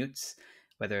our commutes,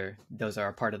 whether those are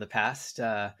a part of the past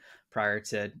prior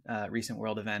to recent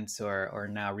world events or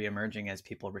now reemerging as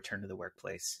people return to the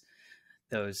workplace.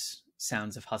 Those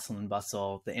sounds of hustle and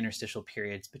bustle, the interstitial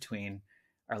periods between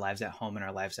our lives at home and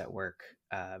our lives at work,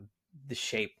 the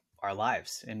shape our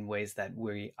lives in ways that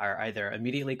we are either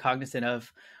immediately cognizant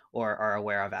of or are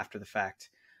aware of after the fact.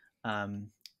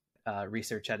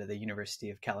 Research out of the University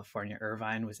of California,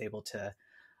 Irvine, was able to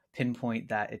pinpoint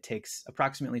that it takes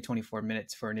approximately 24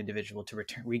 minutes for an individual to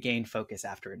regain focus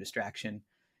after a distraction.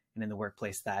 And in the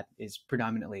workplace, that is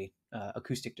predominantly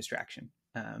acoustic distraction,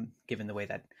 given the way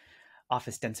that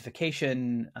office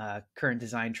densification, current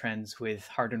design trends with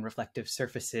hard and reflective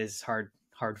surfaces, hard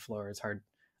floors, hard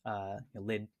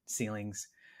lid ceilings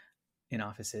in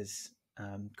offices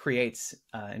creates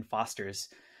and fosters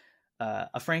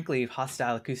a frankly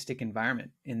hostile acoustic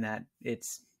environment in that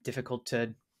it's difficult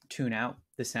to tune out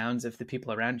the sounds of the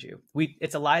people around you.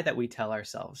 It's a lie that we tell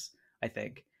ourselves, I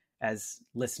think, as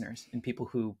listeners and people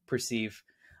who perceive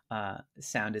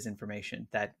sound as information,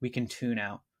 that we can tune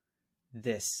out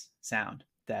this sound,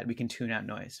 that we can tune out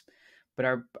noise. But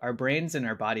our brains and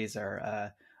our bodies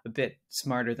are a bit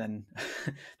smarter than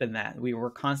that.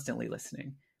 We're constantly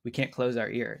listening. We can't close our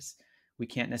ears. We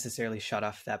can't necessarily shut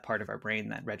off that part of our brain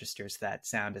that registers that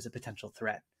sound as a potential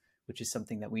threat, which is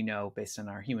something that we know based on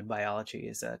our human biology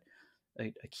is a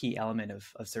key element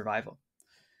of survival.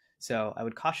 So I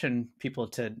would caution people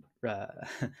to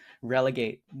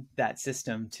relegate that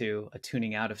system to a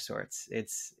tuning out of sorts.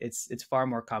 It's far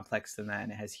more complex than that,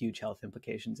 and it has huge health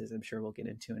implications, as I'm sure we'll get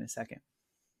into in a second.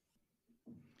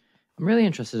 I'm really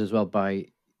interested as well by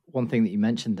one thing that you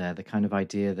mentioned there, the kind of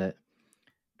idea that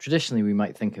traditionally we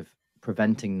might think of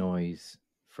preventing noise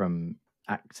from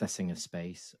accessing a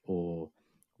space, or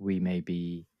we may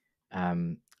be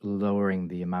lowering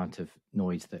the amount of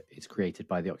noise that is created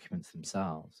by the occupants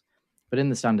themselves. But in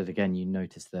the standard, again, you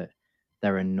notice that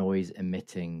there are noise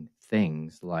emitting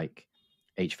things like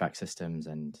HVAC systems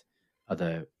and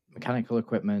other mechanical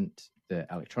equipment, the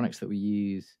electronics that we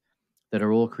use, that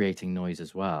are all creating noise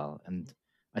as well. And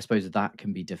I suppose that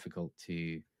can be difficult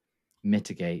to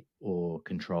mitigate or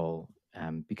control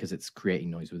because it's creating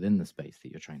noise within the space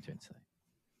that you're trying to insulate.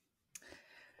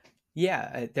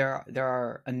 Yeah, there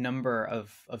are a number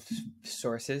of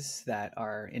sources that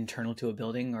are internal to a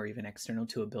building or even external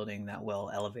to a building that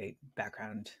will elevate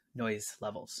background noise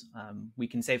levels. We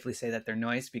can safely say that they're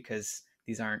noise because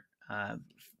these aren't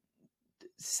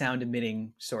sound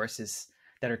emitting sources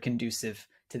that are conducive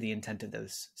to the intent of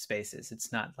those spaces.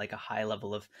 It's not like a high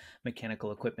level of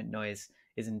mechanical equipment noise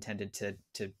is intended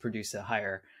to produce a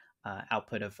higher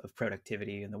output of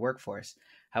productivity in the workforce.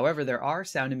 However, there are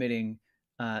sound emitting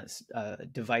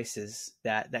devices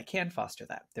that can foster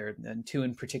that. There are two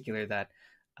in particular that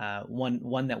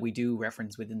one that we do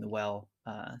reference within the well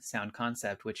sound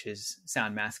concept, which is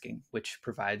sound masking, which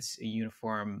provides a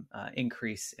uniform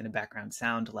increase in a background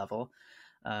sound level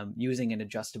using an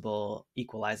adjustable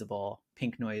equalizable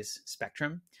pink noise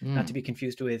spectrum, not to be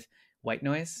confused with white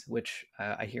noise, which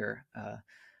I hear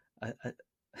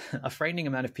a frightening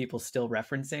amount of people still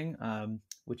referencing,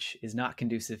 which is not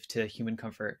conducive to human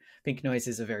comfort. Pink noise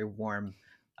is a very warm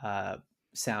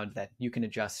sound that you can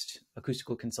adjust.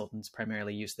 Acoustical consultants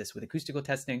primarily use this with acoustical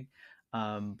testing,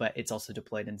 but it's also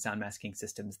deployed in sound masking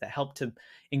systems that help to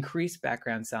increase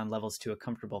background sound levels to a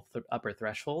comfortable upper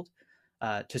threshold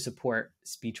to support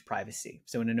speech privacy.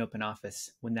 So in an open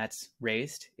office, when that's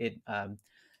raised, it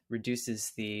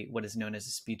reduces what is known as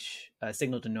a speech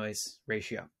signal to noise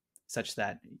ratio, such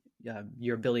that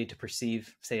your ability to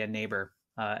perceive, say, a neighbor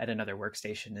at another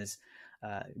workstation is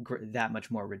that much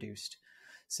more reduced.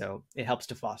 So it helps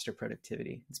to foster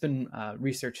productivity. It's been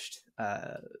researched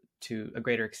to a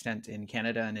greater extent in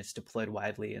Canada, and it's deployed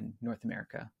widely in North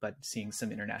America, but seeing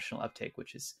some international uptake,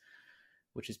 which has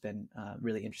been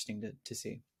really interesting to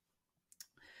see.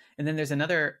 And then there's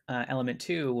another element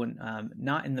too, when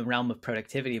not in the realm of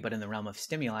productivity, but in the realm of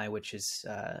stimuli, which is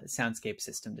soundscape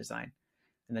system design.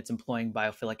 And that's employing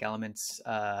biophilic elements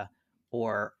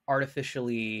or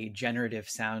artificially generative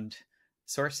sound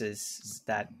sources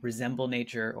that resemble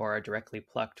nature or are directly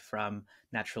plucked from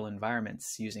natural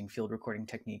environments using field recording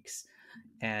techniques,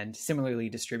 and similarly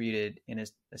distributed in a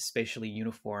spatially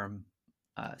uniform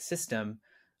system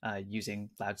using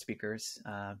loudspeakers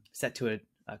set to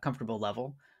a comfortable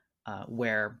level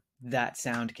where that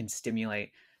sound can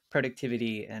stimulate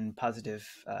productivity and positive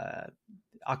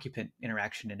occupant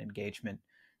interaction and engagement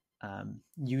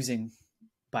using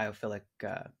biophilic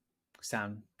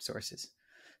sound sources.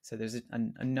 So there's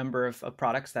a number of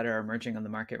products that are emerging on the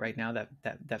market right now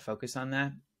that focus on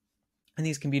that. And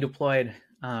these can be deployed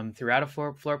throughout a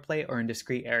floor plate or in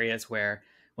discrete areas where,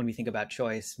 when we think about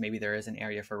choice, maybe there is an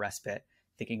area for respite.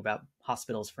 Thinking about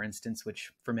hospitals, for instance,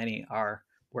 which for many are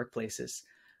workplaces,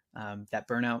 that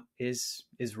burnout is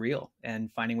real,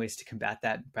 and finding ways to combat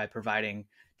that by providing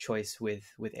choice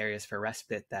with areas for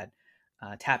respite that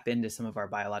tap into some of our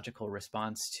biological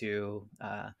response to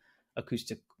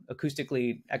acoustical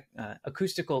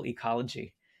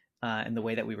ecology and the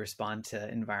way that we respond to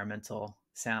environmental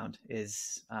sound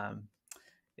is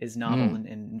novel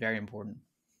and very important.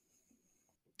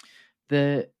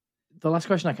 The last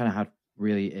question I kind of had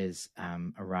really is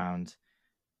around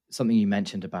something you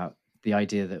mentioned about the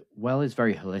idea that well is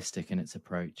very holistic in its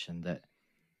approach, and that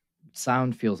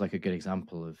sound feels like a good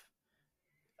example of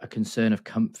a concern of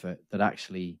comfort that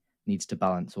actually needs to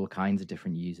balance all kinds of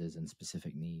different users and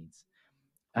specific needs.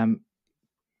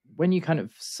 When you kind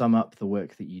of sum up the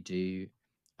work that you do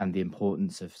and the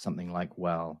importance of something like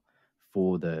well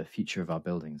for the future of our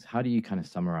buildings, how do you kind of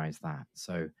summarize that?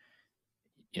 So,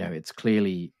 it's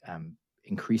clearly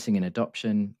increasing in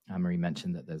adoption. Anne-Marie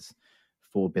mentioned that there's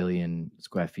 4 billion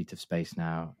square feet of space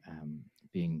now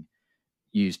being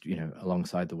used,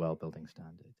 alongside the well building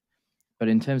standard. But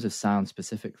in terms of sound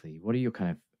specifically, what are your kind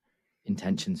of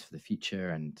intentions for the future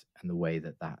and the way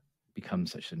that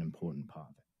becomes such an important part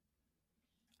of it?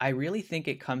 I really think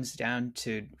it comes down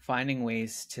to finding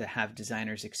ways to have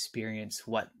designers experience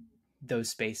what those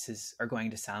spaces are going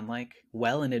to sound like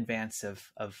well in advance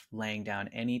of laying down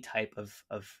any type of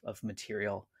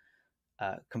material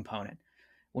component.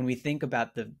 When we think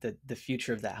about the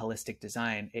future of that holistic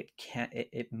design,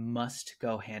 it must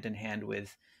go hand in hand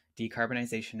with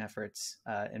decarbonization efforts,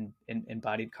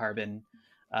 embodied carbon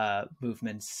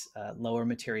movements, lower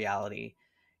materiality.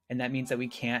 And that means that we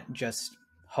can't just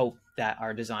hope that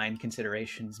our design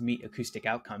considerations meet acoustic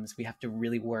outcomes. We have to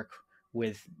really work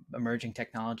with emerging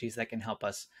technologies that can help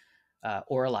us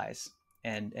oralize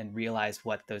and realize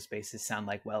what those spaces sound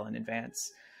like well in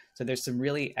advance. So there's some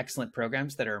really excellent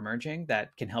programs that are emerging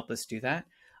that can help us do that.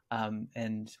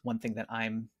 And one thing that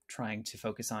I'm trying to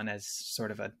focus on as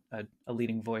sort of a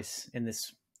leading voice in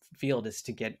this field is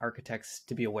to get architects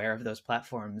to be aware of those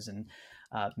platforms and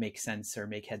make sense or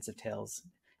make heads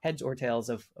or tails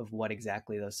of what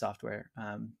exactly those software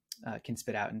can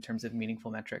spit out in terms of meaningful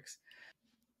metrics.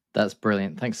 That's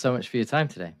brilliant. Thanks so much for your time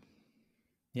today.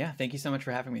 Yeah, thank you so much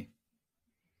for having me.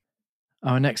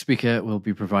 Our next speaker will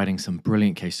be providing some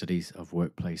brilliant case studies of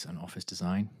workplace and office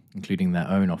design, including their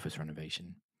own office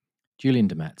renovation. Julian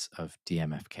Demetz of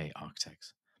DMFK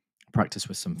Architects, a practice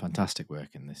with some fantastic work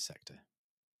in this sector.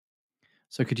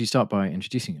 So could you start by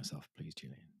introducing yourself, please,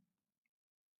 Julian?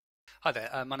 Hi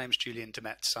there, my name is Julian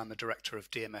Demetz. I'm the director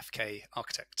of DMFK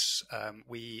Architects.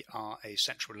 We are a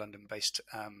central London-based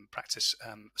practice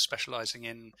specialising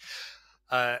in,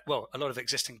 a lot of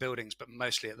existing buildings, but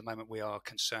mostly at the moment we are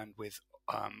concerned with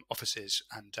offices.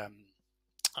 And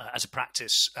as a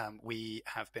practice, we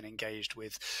have been engaged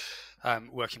with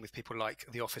working with people like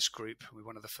the Office Group. We're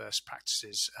one of the first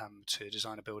practices to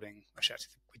design a building. Actually,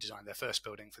 we designed their first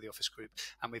building for the Office Group,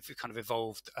 and we've kind of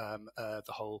evolved the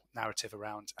whole narrative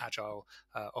around agile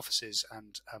offices.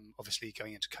 And obviously,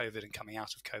 going into COVID and coming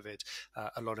out of COVID,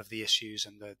 a lot of the issues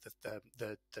and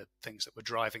the things that were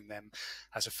driving them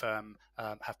as a firm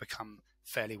have become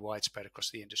fairly widespread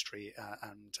across the industry,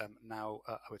 and now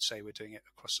I would say we're doing it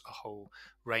across a whole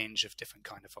range of different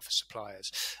kind of office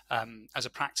suppliers. As a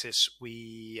practice,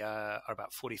 we are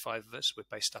about 45 of us. We're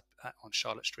based up on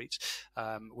Charlotte Street.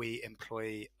 We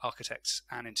employ architects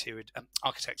and interior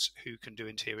architects who can do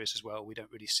interiors as well. We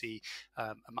don't really see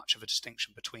much of a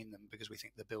distinction between them because we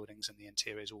think the buildings and the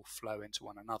interiors all flow into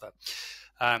one another.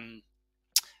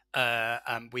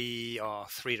 And we are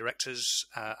 3 directors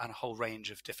and a whole range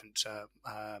of different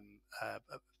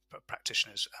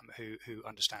practitioners who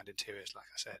understand interiors, like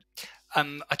I said.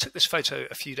 I took this photo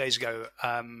a few days ago.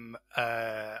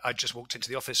 I just walked into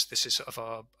the office. This is of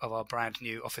our brand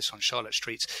new office on Charlotte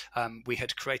Street. We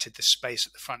had created this space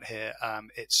at the front here.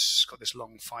 It's got this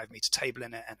long 5-meter table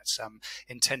in it, and it's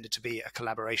intended to be a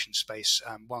collaboration space,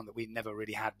 one that we never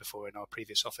really had before in our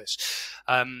previous office.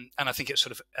 And I think it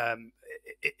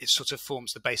sort of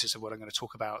forms the basis of what I'm going to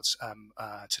talk about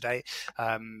today,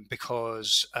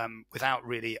 because without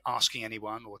really asking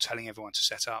anyone or telling everyone to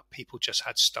set up, people just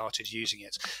had started using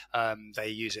it. They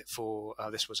use it for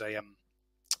this was a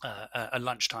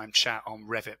lunchtime chat on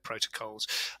Revit protocols.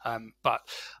 But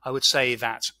I would say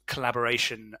that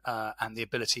collaboration and the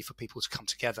ability for people to come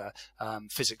together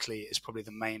physically is probably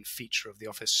the main feature of the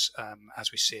office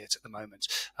as we see it at the moment.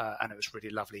 And it was really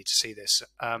lovely to see this.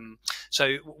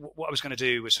 So what I was going to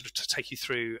do was sort of to take you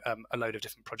through a load of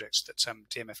different projects that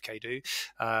DMFK do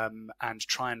and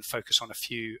try and focus on a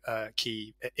few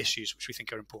key issues which we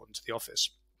think are important to the office.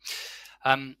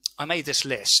 I made this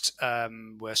list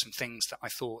were some things that I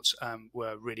thought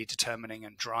were really determining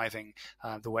and driving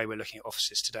the way we're looking at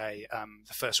offices today.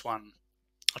 The first one,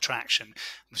 attraction.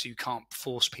 So you can't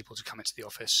force people to come into the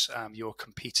office. You're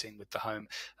competing with the home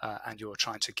and you're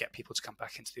trying to get people to come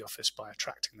back into the office by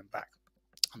attracting them back.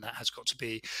 And that has got to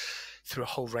be through a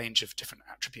whole range of different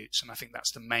attributes. And I think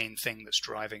that's the main thing that's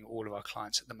driving all of our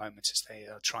clients at the moment, is they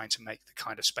are trying to make the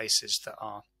kind of spaces that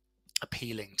are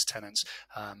appealing to tenants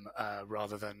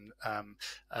rather than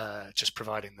just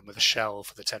providing them with a shell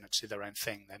for the tenant to do their own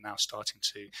thing. They're now starting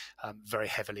to very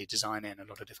heavily design in a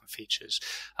lot of different features.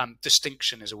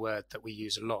 Distinction is a word that we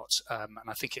use a lot, and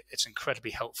I think it's an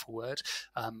incredibly helpful word.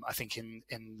 I think in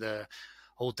the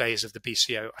old days of the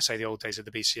BCO, I say the old days of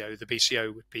the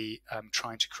BCO would be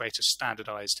trying to create a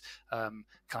standardized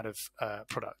kind of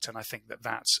product. And I think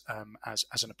that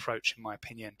as an approach, in my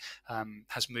opinion,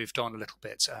 has moved on a little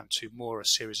bit to more a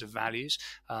series of values.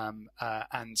 And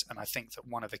I think that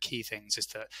one of the key things is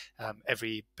that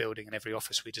every building and every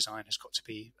office we design has got to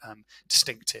be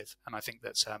distinctive. And I think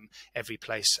that every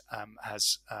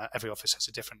office has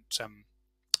a different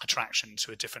attraction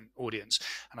to a different audience.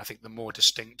 And I think the more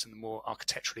distinct and the more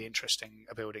architecturally interesting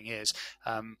a building is,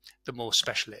 the more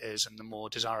special it is and the more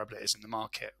desirable it is in the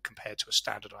market compared to a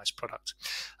standardized product.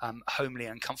 Homely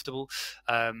and comfortable.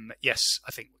 Yes,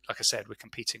 I think, like I said, we're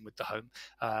competing with the home.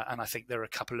 And I think there are a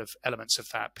couple of elements of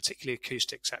that, particularly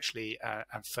acoustics, actually,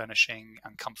 and furnishing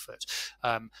and comfort.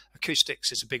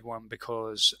 Acoustics is a big one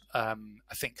because I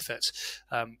think that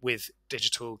with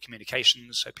digital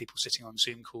communications, so people sitting on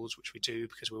Zoom calls, which we do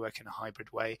because we work in a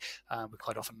hybrid way, we're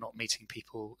quite often not meeting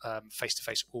people face to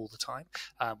face all the time.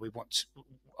 We want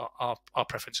our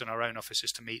preference in our own office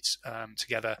is to meet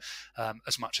together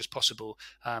as much as possible,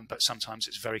 but sometimes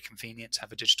it's very convenient to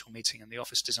have a digital meeting, and the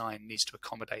office design needs to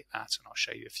accommodate that, and I'll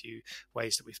show you a few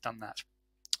ways that we've done that.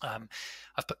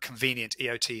 I've put convenient.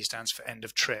 EOT stands for end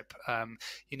of trip.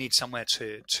 You need somewhere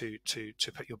to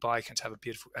put your bike and to have a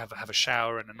beautiful have a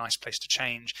shower and a nice place to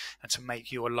change and to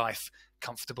make your life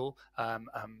comfortable.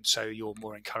 So you're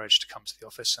more encouraged to come to the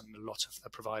office, and a lot of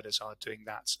the providers are doing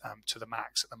that to the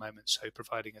max at the moment. So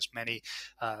providing as many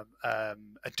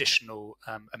additional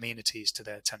amenities to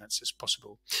their tenants as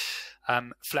possible.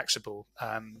 Flexible.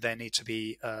 There need to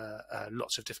be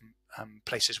lots of different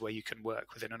places where you can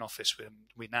work within an office.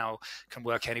 We now can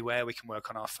work anywhere. We can work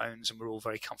on our phones, and we're all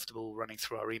very comfortable running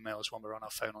through our emails when we're on our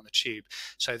phone on the tube.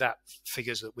 So that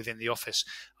figures that within the office,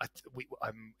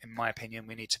 in my opinion,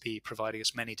 we need to be providing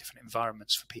as many different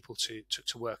environments for people to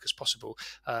work as possible,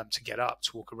 to get up,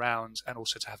 to walk around, and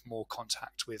also to have more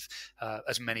contact with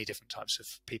as many different types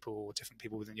of people or different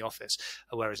people within the office.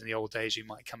 Whereas in the old days, you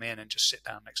might come in and just sit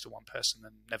down next to one person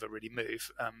and never really move,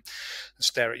 and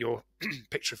stare at your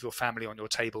picture of your family on your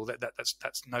table.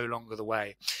 That's no longer the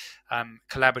way.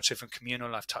 Collaborative and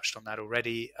communal, I've touched on that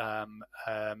already. A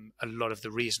lot of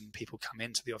the reason people come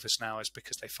into the office now is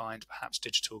because they find perhaps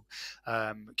digital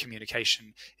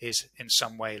communication is in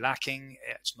some way lacking.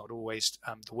 It's not always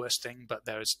the worst thing, but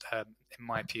there is, in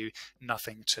my view,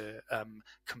 nothing to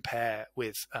compare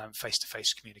with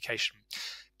face-to-face communication.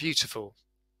 Beautiful.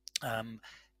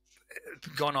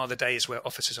 Gone are the days where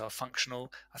offices are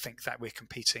functional. I think that we're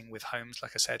competing with homes,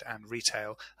 like I said, and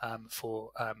retail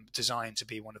for design to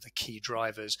be one of the key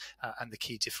drivers and the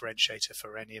key differentiator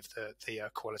for any of the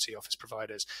quality office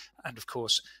providers. And of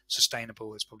course,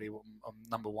 sustainable is probably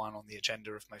number one on the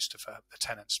agenda of most of the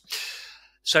tenants.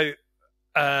 So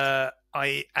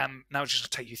I am now just going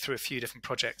to take you through a few different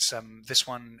projects. This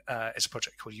one is a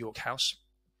project called York House,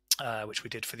 which we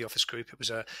did for the office group. It was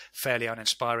a fairly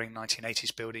uninspiring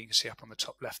 1980s building. You can see up on the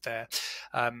top left there.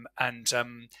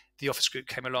 The office group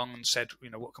came along and said,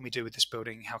 you know, what can we do with this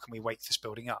building? How can we wake this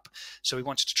building up? So we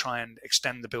wanted to try and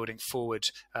extend the building forward,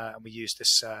 and we used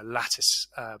this lattice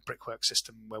brickwork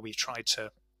system where we tried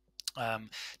to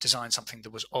design something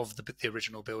that was of the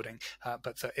original building,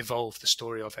 but that evolved the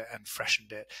story of it and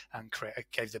freshened it and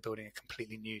gave the building a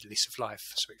completely new lease of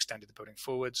life. So we extended the building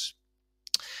forwards.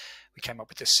 We came up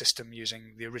with this system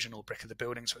using the original brick of the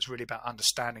building. So it's really about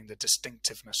understanding the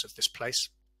distinctiveness of this place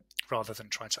rather than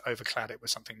trying to overclad it with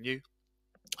something new.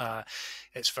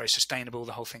 It's very sustainable.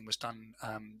 The whole thing was done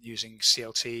using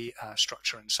CLT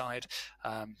structure inside,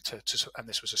 and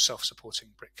this was a self-supporting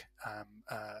brick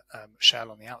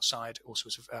shell on the outside. Also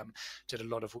did a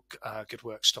lot of good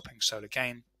work stopping solar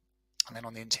gain. And then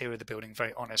on the interior of the building,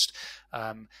 very honest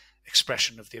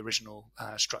expression of the original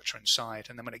structure inside.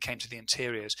 And then when it came to the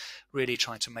interiors, really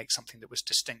trying to make something that was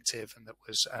distinctive and that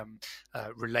was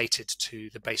related to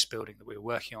the base building that we were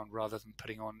working on, rather than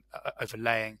putting on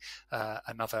overlaying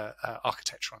another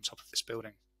architecture on top of this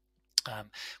building.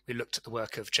 We looked at the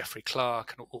work of Geoffrey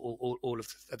Clark, and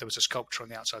there was a sculpture on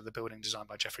the outside of the building designed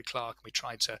by Geoffrey Clark, and we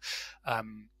tried to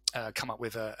come up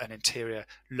with an interior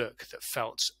look that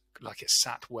felt like it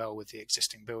sat well with the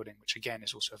existing building, which again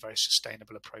is also a very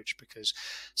sustainable approach, because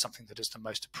something that is the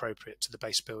most appropriate to the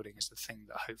base building is the thing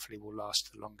that hopefully will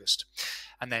last the longest.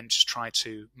 And then just try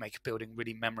to make a building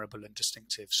really memorable and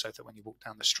distinctive, so that when you walk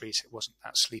down the street, it wasn't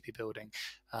that sleepy building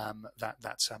that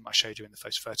I showed you in the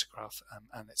first photograph,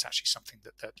 and it's actually something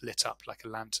that lit up like a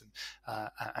lantern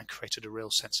and created a real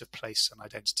sense of place and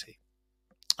identity.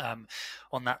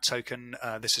 On that token,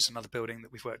 this is another building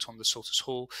that we've worked on, the Salters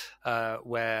Hall,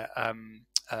 where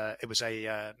it was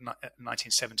a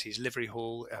 1970s livery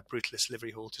hall, a brutalist livery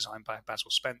hall designed by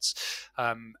Basil Spence,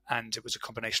 and it was a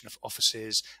combination of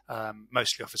offices,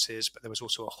 mostly offices, but there was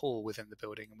also a hall within the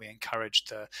building, and we encouraged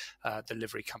the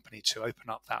livery company to open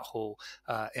up that hall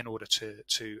in order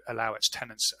to allow its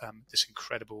tenants this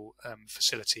incredible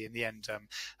facility. In the end,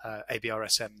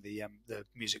 ABRSM, the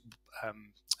music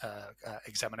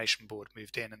examination board,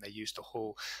 moved in, and they used the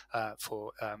hall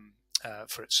for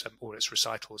for all its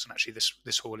recitals. And actually,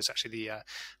 this hall is actually the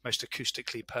most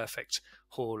acoustically perfect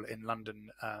hall in London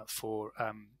for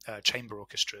chamber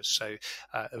orchestras. So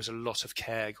there was a lot of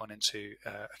care gone into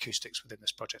acoustics within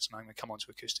this project, and I'm going to come on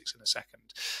to acoustics in a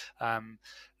second.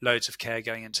 Loads of care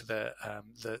going into the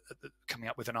coming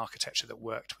up with an architecture that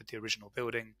worked with the original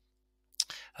building,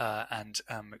 and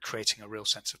creating a real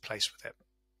sense of place with it.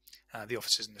 The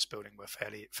offices in this building were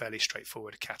fairly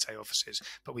straightforward Cat A offices,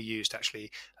 but we used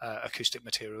actually acoustic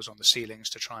materials on the ceilings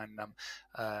to try and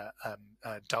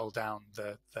dull down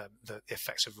the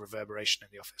effects of reverberation in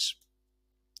the office.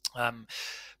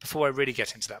 Before I really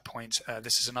get into that point,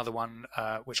 this is another one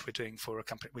which we're doing for a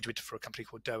company. We did for a company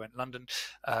called Derwent London,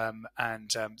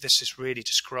 and this really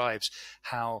describes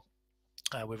how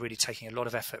we're really taking a lot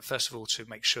of effort, first of all, to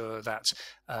make sure that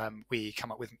we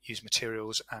come up with use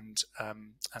materials and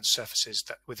surfaces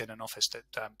that within an office that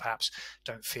perhaps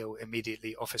don't feel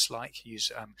immediately office-like.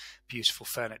 Use beautiful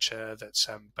furniture that's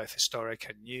both historic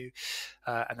and new,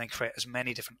 and then create as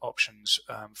many different options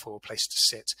for places to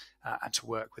sit and to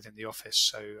work within the office.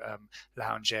 So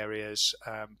lounge areas,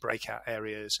 breakout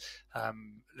areas,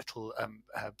 little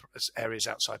areas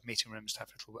outside meeting rooms to have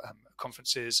little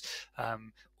conferences,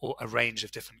 or a range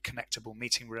of different connectable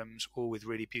meeting rooms, all with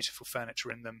really beautiful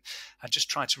furniture in them, and just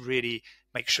try to really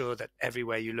make sure that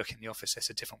everywhere you look in the office there's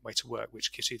a different way to work,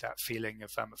 which gives you that feeling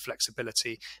of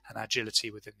flexibility and agility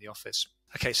within the office.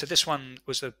 Okay, so this one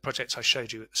was the project I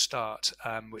showed you at the start,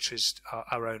 which is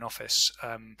our own office.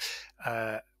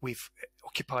 We've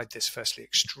occupied this firstly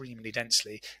extremely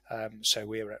densely, so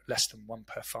we're at less than 1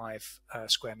 per 5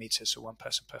 square meters, so 1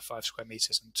 person per 5 square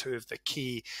meters. And two of the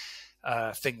key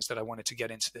things that I wanted to get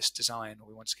into this design, or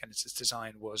we wanted to get into this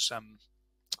design, was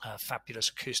fabulous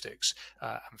acoustics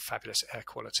and fabulous air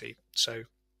quality. So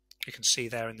you can see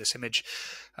there in this image,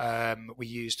 we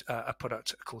used a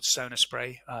product called Sonar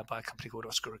Spray by a company called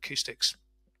Oscar Acoustics.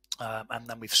 And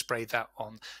then we've sprayed that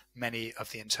on many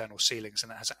of the internal ceilings, and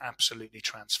that has absolutely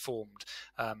transformed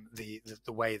the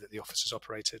way that the office is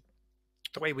operated.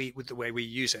 The way we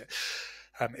use it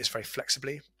is very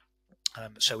flexibly.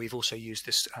 So we've also used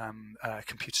this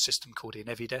computer system called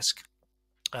Enevidesk,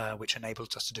 which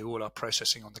enables us to do all our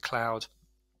processing on the cloud,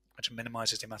 which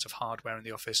minimizes the amount of hardware in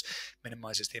the office,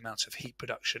 minimizes the amount of heat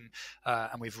production,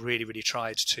 and we've really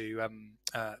tried to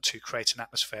create an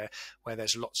atmosphere where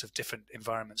there's lots of different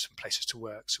environments and places to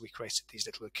work. So we created these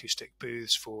little acoustic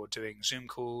booths for doing Zoom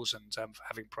calls and for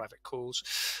having private calls,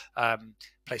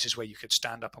 places where you could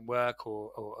stand up and work,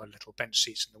 or little bench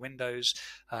seats in the windows,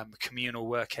 communal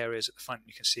work areas at the front.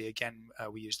 You can see again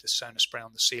we use the Sonar Spray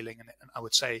on the ceiling, and I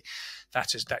would say that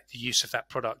the use of that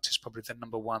product is probably the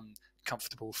 #1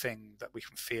 comfortable thing that we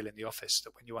can feel in the office,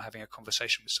 that when you're having a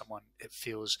conversation with someone, it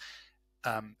feels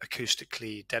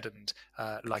acoustically deadened,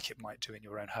 like it might do in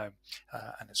your own home,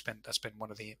 and that's been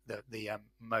one of the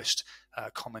most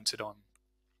commented on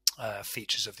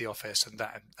features of the office, and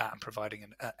providing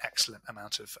an excellent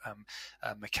amount of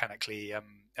mechanically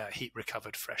heat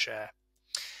recovered fresh air.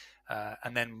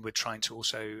 And then we're trying to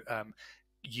also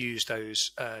use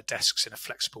those desks in a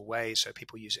flexible way, so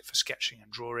people use it for sketching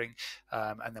and drawing,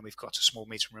 and then we've got a small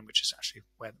meeting room, which is actually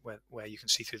where you can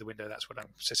see through the window. That's what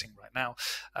I'm sitting right now.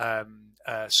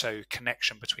 So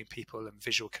connection between people and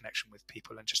visual connection with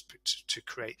people, and just to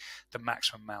create the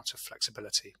maximum amount of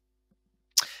flexibility.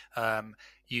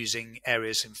 Using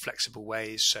areas in flexible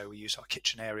ways, so we use our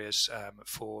kitchen areas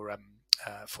for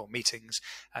meetings,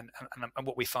 and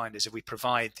what we find is if we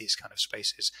provide these kind of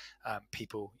spaces,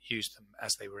 people use them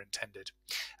as they were intended.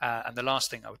 And the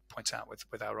last thing I would point out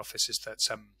with our office is that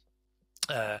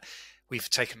we've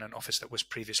taken an office that was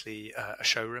previously a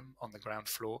showroom on the ground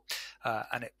floor,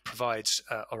 and it provides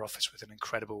our office with an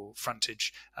incredible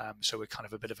frontage. So we're kind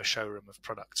of a bit of a showroom of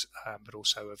product, but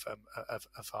also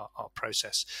of our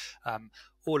process.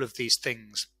 All of these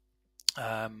things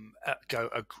go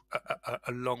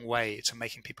a long way to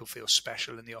making people feel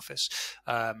special in the office,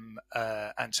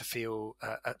 and to feel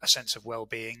a sense of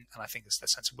well-being. And I think the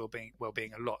sense of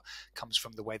well-being a lot comes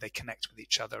from the way they connect with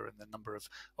each other and the number of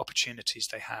opportunities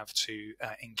they have to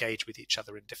engage with each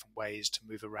other in different ways, to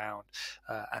move around,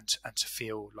 and to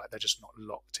feel like they're just not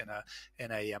locked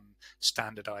in a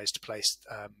standardized place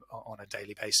on a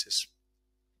daily basis.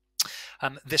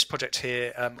 This project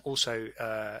here also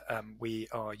we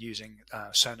are using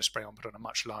Sonar Spray on, but on a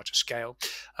much larger scale.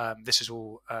 This is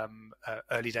all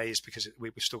early days because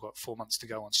we've still got 4 months to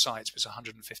go on site. It was a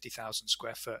 150,000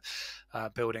 square foot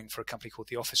building for a company called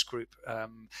the Office Group.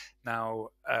 Now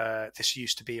this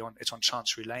used to be on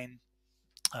Chancery Lane.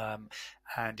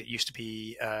 And it used to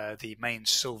be the main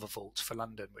silver vault for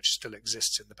London, which still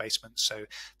exists in the basement. So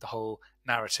the whole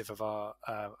narrative of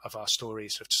our story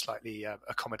sort of slightly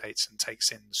accommodates and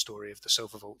takes in the story of the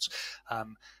silver vaults.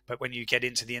 But when you get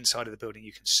into the inside of the building,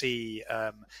 you can see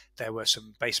there were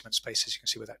some basement spaces. You can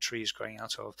see where that tree is growing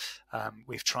out of.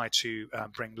 We've tried to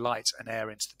bring light and air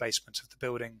into the basement of the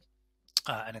building.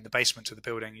 And in the basement of the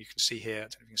building, you can see here, I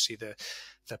don't know if you can see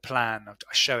the plan.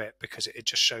 I show it because it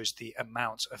just shows the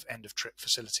amount of end-of-trip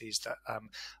facilities that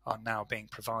are now being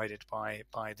provided by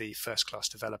the first-class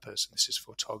developers. And this is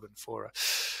for Tog and Fora.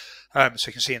 So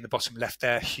you can see in the bottom left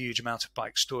there, huge amount of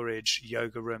bike storage,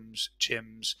 yoga rooms,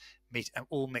 gyms,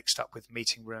 all mixed up with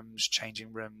meeting rooms,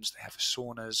 changing rooms. They have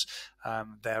saunas.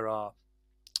 There are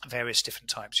various different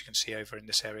types. You can see over in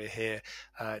this area here,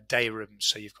 day rooms.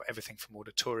 So you've got everything from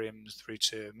auditoriums through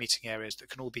to meeting areas that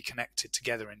can all be connected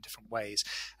together in different ways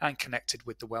and connected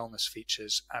with the wellness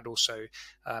features. And also,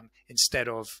 instead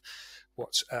of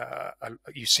what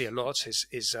you see a lot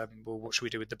is well, what should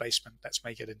we do with the basement? Let's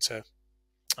make it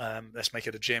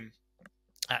a gym.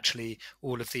 Actually,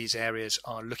 all of these areas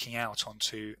are looking out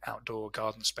onto outdoor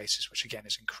garden spaces, which again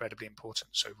is incredibly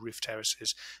important. So roof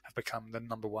terraces have become the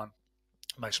 #1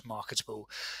 most marketable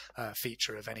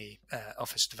feature of any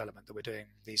office development that we're doing.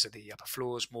 These are the upper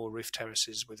floors, more roof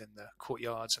terraces within the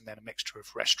courtyards, and then a mixture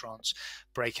of restaurants,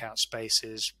 breakout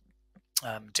spaces,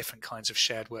 different kinds of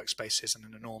shared workspaces, and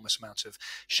an enormous amount of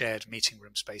shared meeting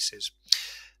room spaces.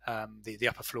 The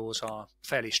upper floors are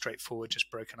fairly straightforward, just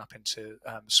broken up into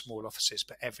small offices,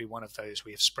 but every one of those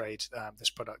we have sprayed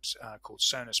this product called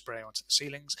Sonar Spray onto the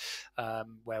ceilings,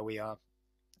 where we are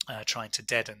trying to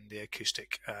deaden the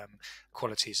acoustic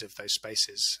qualities of those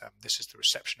spaces. This is the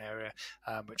reception area,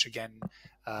 which again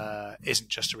isn't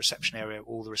just a reception area.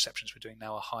 All the receptions we're doing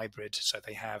now are hybrid, so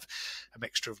they have a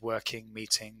mixture of working,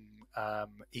 meeting,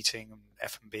 eating,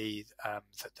 F&B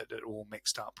that are all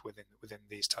mixed up within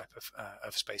these type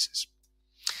of spaces.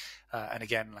 And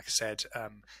again, like I said,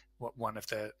 one of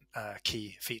the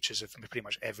key features of pretty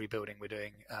much every building we're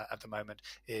doing at the moment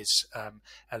is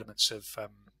elements of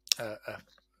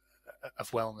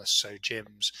wellness, so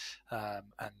gyms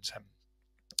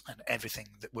and everything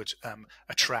that would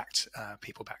attract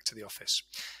people back to the office.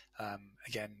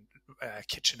 Again,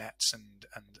 kitchenettes and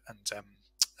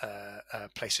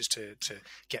places to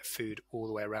get food all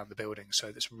the way around the building.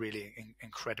 So that's really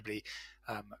incredibly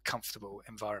comfortable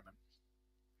environment.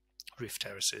 Roof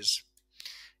terraces,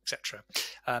 etc.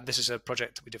 This is a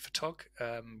project that we did for Tog,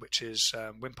 which is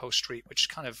Wimpole Street, which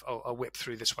kind of, I'll whip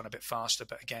through this one a bit faster,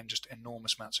 but again, just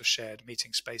enormous amounts of shared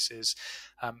meeting spaces,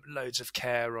 loads of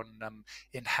care on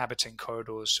inhabiting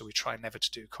corridors, so we try never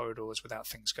to do corridors without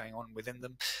things going on within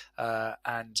them,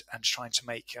 and trying to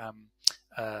make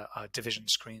division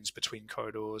screens between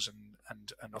corridors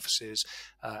and offices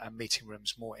and meeting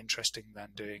rooms more interesting than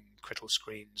doing crystal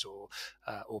screens or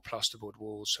plasterboard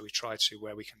walls. So we try to,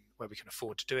 where we can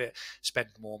afford to do it, spend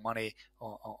more money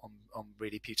on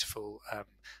really beautiful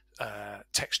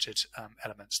textured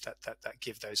elements that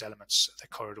give those elements, the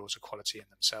corridors, a quality in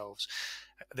themselves.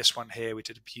 This one here, we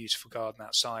did a beautiful garden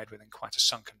outside within quite a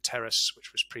sunken terrace,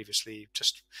 which was previously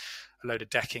just a load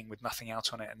of decking with nothing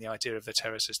out on it. And the idea of the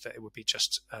terrace is that it would be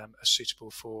just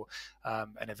suitable for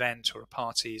an event or a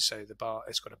party. So the bar,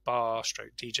 it's got a bar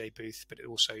stroke DJ booth, but it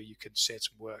also, you can sit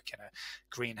and work in a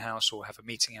greenhouse or have a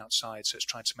meeting outside. So it's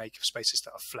trying to make spaces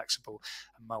that are flexible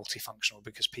and multifunctional,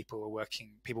 because people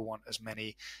want as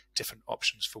many different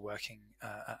options for working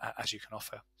as you can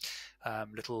offer.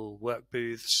 Little work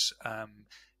booths,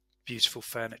 beautiful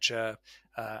furniture,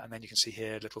 and then you can see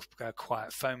here little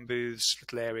quiet phone booths,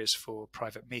 little areas for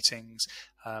private meetings,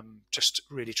 just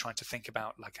really trying to think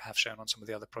about, like I have shown on some of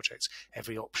the other projects,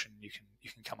 every option you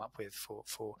can come up with for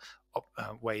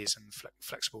ways and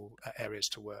flexible areas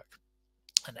to work,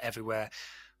 and everywhere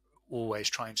always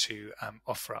trying to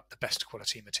offer up the best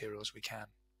quality materials we can.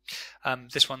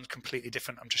 This one's completely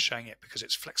different. I'm just showing it because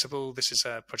it's flexible. This is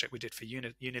a project we did for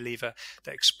Unilever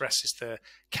that expresses the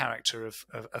character of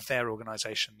their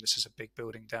organisation. This is a big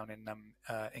building down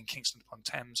in Kingston upon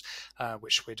Thames,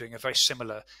 which we're doing a very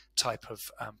similar type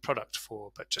of product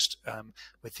for, but just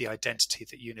with the identity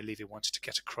that Unilever wanted to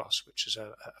get across, which is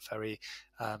a very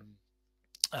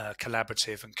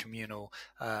collaborative and communal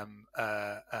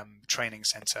training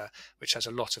centre, which has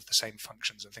a lot of the same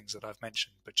functions and things that I've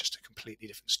mentioned, but just a completely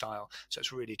different style. So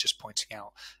it's really just pointing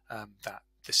out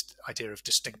this idea of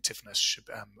distinctiveness should,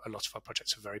 a lot of our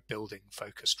projects are very building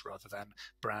focused rather than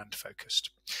brand focused.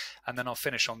 And then I'll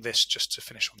finish on this, just to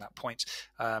finish on that point.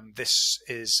 This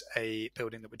is a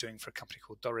building that we're doing for a company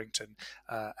called Dorrington,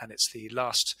 and it's the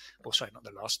last, or sorry, not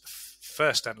the last, the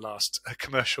first and last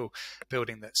commercial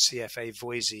building that CFA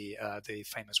Voisey, the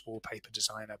famous wallpaper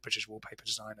designer, British wallpaper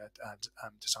designer,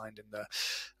 designed in the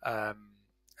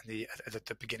at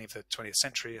the beginning of the 20th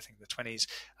century, I think the 20s,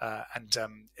 and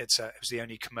it was the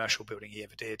only commercial building he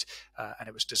ever did, and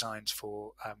it was designed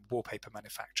for wallpaper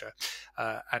manufacture.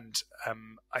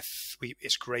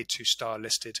 It's grade 2 star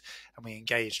listed, and we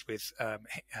engaged with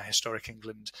Historic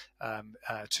England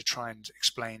to try and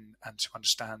explain and to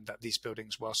understand that these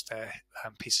buildings, whilst they're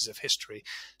pieces of history,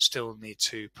 still need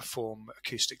to perform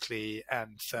acoustically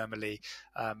and thermally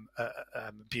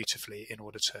beautifully in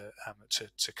order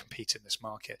to compete in this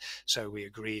market. So we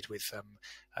agreed with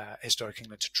Historic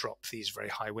England to drop these very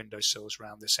high windowsills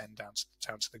around this end down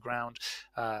to the ground,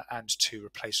 and to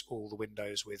replace all the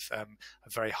windows with a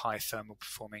very high thermal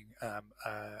performing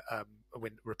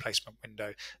replacement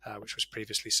window, which was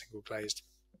previously single glazed.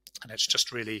 And it's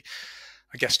just really,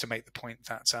 I guess, to make the point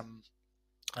that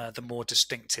the more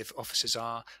distinctive offices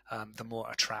are, the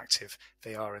more attractive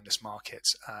they are in this market,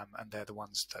 and they're the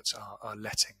ones that are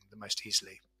letting the most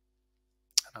easily.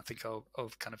 And I think I'll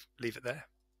kind of leave it there.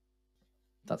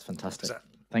 That's fantastic.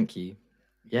 Thank you.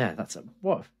 Yeah,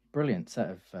 what a brilliant set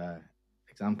of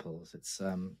examples. It's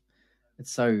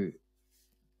so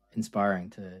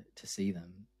inspiring to see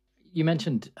them. You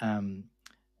mentioned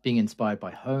being inspired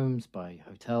by homes, by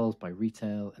hotels, by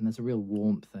retail, and there's a real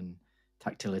warmth and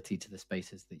tactility to the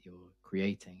spaces that you're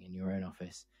creating in your own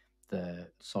office. The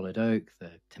solid oak,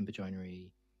 the timber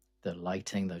joinery, the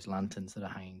lighting, those lanterns that are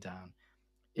hanging down.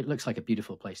 It looks like a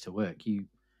beautiful place to work. You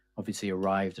obviously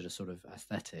arrived at a sort of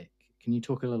aesthetic. Can you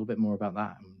talk a little bit more about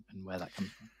that and where that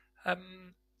comes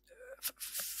from?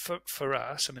 For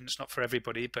us, I mean, it's not for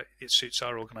everybody, but it suits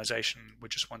our organisation.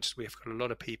 We've got a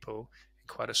lot of people in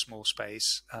quite a small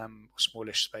space,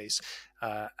 smallish space,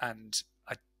 and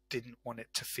I didn't want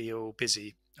it to feel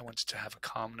busy. I wanted to have a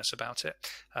calmness about it,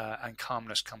 and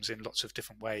calmness comes in lots of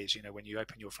different ways. You know, when you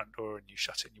open your front door and you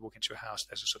shut it and you walk into a house,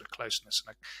 there's a sort of closeness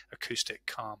and acoustic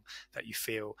calm that you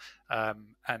feel,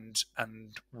 and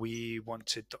we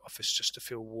wanted the office just to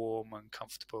feel warm and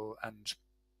comfortable and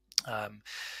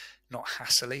not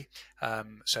hassly.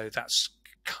 So that's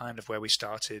kind of where we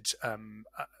started.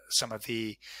 Some of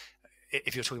the,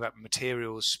 if you're talking about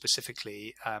materials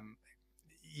specifically,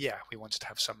 we wanted to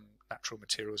have some natural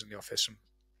materials in the office,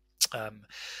 and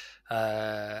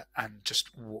just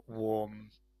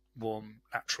warm,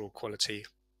 natural quality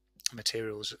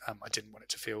materials. I didn't want it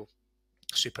to feel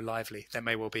super lively. There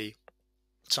may well be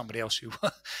somebody else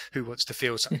who wants to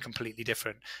feel something completely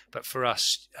different, but for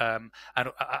us, and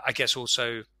I guess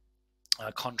also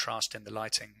contrast in the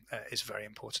lighting is very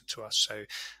important to us. So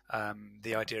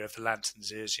the idea of the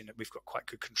lanterns is, we've got quite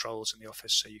good controls in the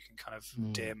office, so you can kind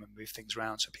of dim and move things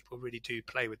around, so people really do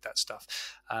play with that stuff.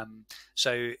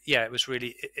 So yeah, it was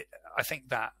really, I think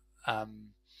that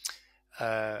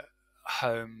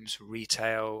homes,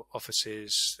 retail,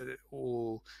 offices,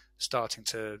 all starting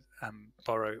to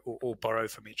borrow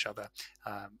from each other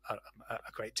a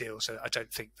great deal. So I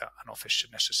don't think that an office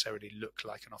should necessarily look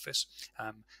like an office,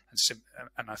 and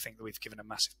I think that we've given a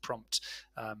massive prompt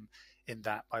in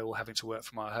that by all having to work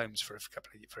from our homes for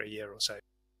a year or so.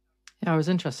 Yeah, I was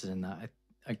interested in that.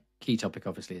 A key topic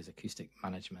obviously is acoustic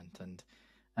management, and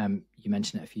you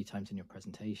mentioned it a few times in your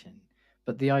presentation,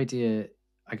 but the idea,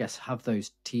 I guess, have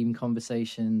those team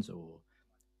conversations or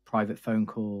private phone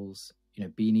calls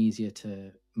been easier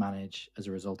to manage as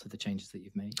a result of the changes that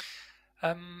you've made?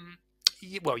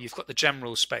 Well, you've got the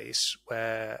general space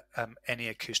where any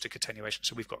acoustic attenuation,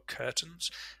 so we've got curtains,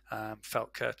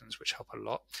 felt curtains, which help a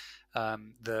lot.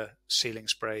 The ceiling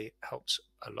spray helps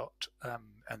a lot,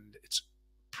 and it's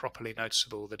properly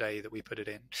noticeable the day that we put it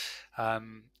in.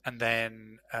 And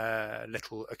then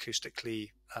little acoustically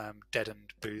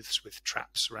deadened booths with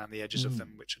traps around the edges of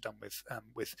them, which are done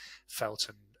with felt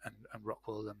and rock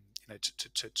wool, and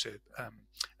to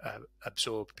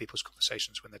absorb people's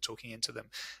conversations when they're talking into them,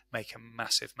 make a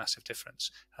massive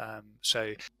difference.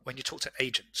 So when you talk to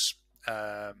agents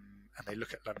and they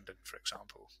look at London, for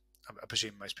example, I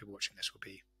presume most people watching this will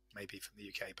be maybe from the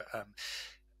UK, but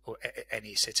or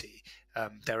any city,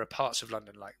 there are parts of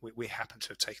London, like we happen to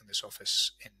have taken this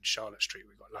office in Charlotte Street.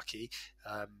 We got lucky,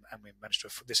 and we managed to.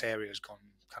 This area has gone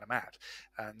kind of mad,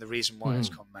 and the reason why it's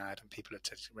gone mad and people are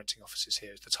renting offices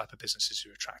here is the type of businesses who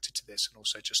are attracted to this, and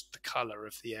also just the colour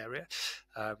of the area.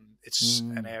 It's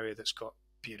an area that's got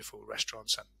beautiful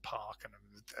restaurants and park and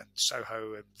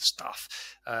Soho and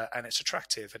stuff, and it's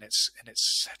attractive and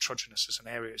it's heterogeneous as an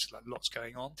area. It's like lots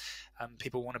going on, and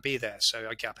people want to be there. So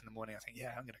I get up in the morning, I think,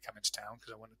 yeah, I'm going to come into town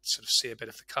because I want to sort of see a bit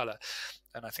of the colour.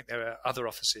 And I think there are other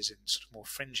offices in sort of more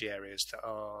fringy areas that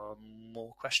are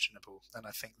more questionable, and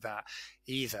I think that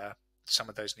either some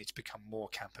of those need to become more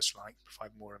campus-like,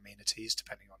 provide more amenities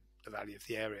depending on the value of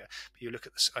the area. But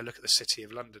I look at the City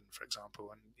of London, for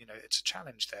example, and it's a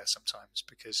challenge there sometimes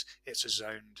because it's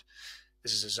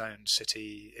this is a zoned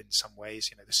city in some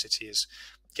ways. The city is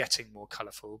getting more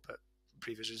colourful, but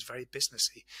previously it was very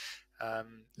businessy.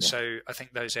 So I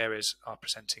think those areas are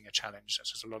presenting a challenge.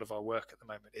 So a lot of our work at the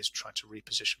moment is trying to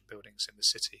reposition buildings in the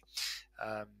city.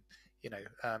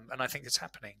 And I think it's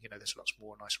happening. There's lots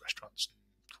more nice restaurants and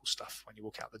cool stuff when you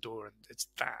walk out the door, and it's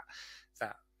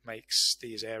that makes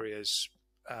these areas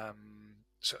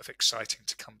sort of exciting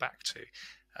to come back to.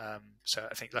 So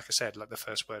I think, like I said, like the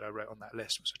first word I wrote on that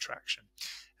list was attraction.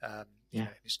 That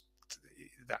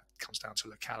comes down to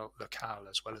locale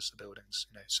as well as the buildings.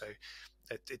 So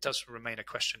it does remain a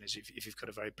question: is if you've got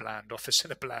a very bland office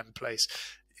in a bland place,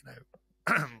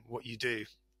 what you do.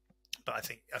 But I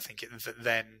think that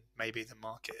then maybe the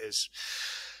market is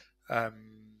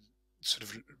sort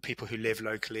of people who live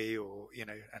locally, or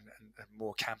and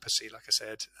more campusy, like I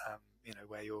said,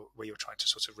 where you're trying to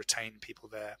sort of retain people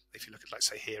there. If you look at, like,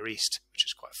 say, here East, which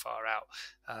is quite far out,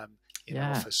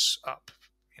 office up,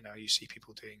 you see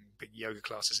people doing big yoga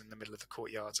classes in the middle of the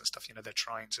courtyards and stuff. They're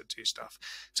trying to do stuff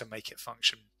to make it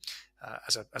function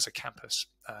as a campus.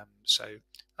 So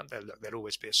there'll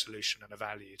always be a solution and a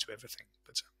value to everything.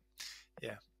 But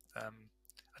I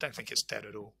don't think it's dead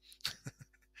at all.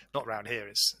 Not around here.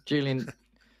 It's Julian,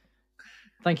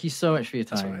 thank you so much for your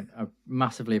time. Right. I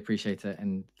massively appreciate it,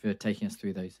 and for taking us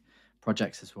through those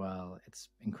projects as well. It's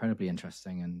incredibly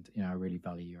interesting, and I really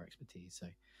value your expertise. So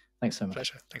thanks so much.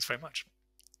 Pleasure. Thanks very much.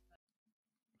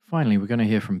 Finally, we're going to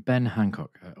hear from Ben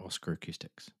Hancock at Oscar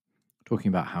Acoustics, talking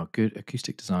about how good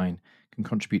acoustic design can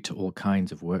contribute to all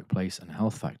kinds of workplace and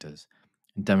health factors,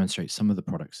 and demonstrate some of the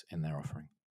products in their offering.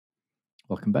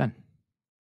 Welcome, Ben.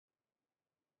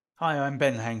 Hi, I'm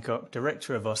Ben Hancock,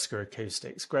 Director of Oscar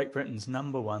Acoustics, Great Britain's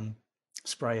 #1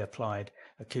 spray-applied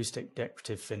acoustic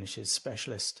decorative finishes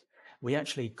specialist. We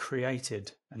actually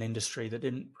created an industry that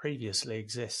didn't previously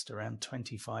exist around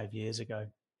 25 years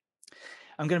ago.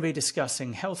 I'm going to be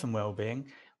discussing health and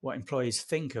well-being, what employees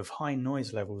think of high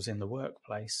noise levels in the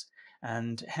workplace,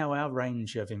 and how our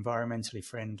range of environmentally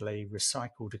friendly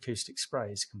recycled acoustic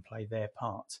sprays can play their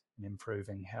part in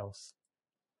improving health.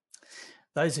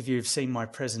 Those of you who've seen my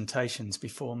presentations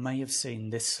before may have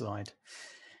seen this slide.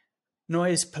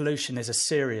 Noise pollution is a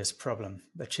serious problem.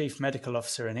 The Chief Medical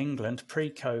Officer in England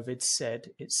pre-COVID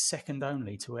said it's second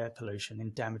only to air pollution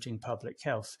in damaging public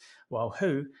health, while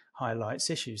WHO highlights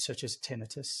issues such as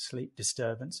tinnitus, sleep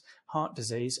disturbance, heart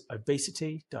disease,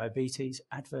 obesity, diabetes,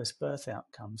 adverse birth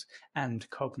outcomes, and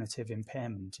cognitive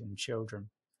impairment in children.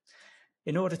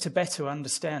 In order to better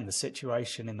understand the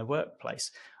situation in the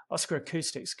workplace, Oscar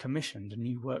Acoustics commissioned a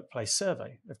new workplace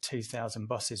survey of 2,000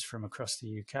 bosses from across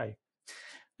the UK.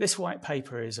 This white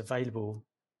paper is available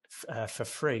for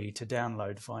free to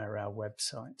download via our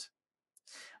website.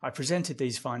 I presented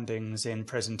these findings in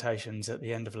presentations at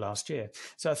the end of last year,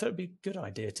 so I thought it would be a good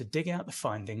idea to dig out the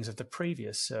findings of the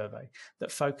previous survey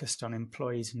that focused on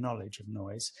employees' knowledge of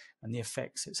noise and the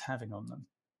effects it's having on them.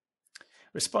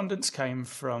 Respondents came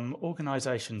from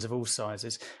organisations of all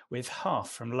sizes, with half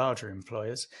from larger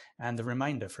employers and the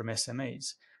remainder from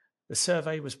SMEs. The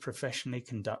survey was professionally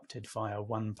conducted via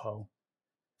OnePoll,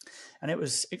 and it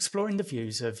was exploring the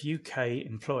views of UK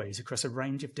employees across a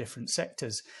range of different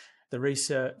sectors. The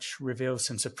research reveals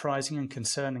some surprising and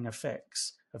concerning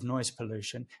effects of noise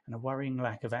pollution and a worrying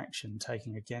lack of action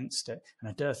taken against it,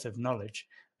 and a dearth of knowledge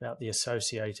about the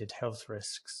associated health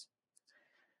risks.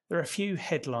 There are a few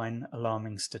headline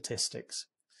alarming statistics.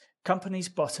 Companies'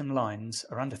 bottom lines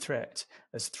are under threat,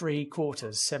 as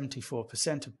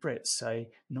 74% of Brits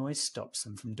say noise stops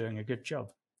them from doing a good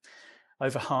job.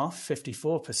 Over half,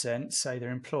 54%, say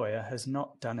their employer has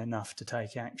not done enough to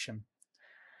take action.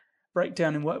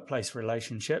 Breakdown in workplace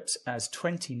relationships, as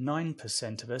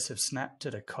 29% of us have snapped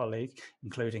at a colleague,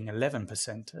 including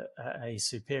 11% at a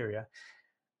superior,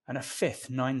 and a fifth,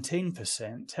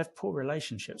 19%, have poor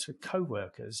relationships with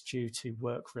co-workers due to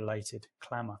work-related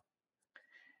clamour.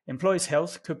 Employees'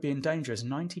 health could be in danger, as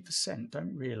 90%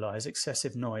 don't realise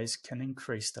excessive noise can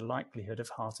increase the likelihood of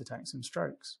heart attacks and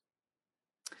strokes.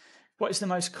 What is the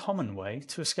most common way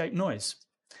to escape noise?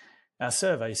 Our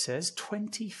survey says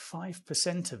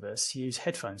 25% of us use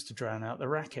headphones to drown out the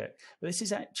racket, but this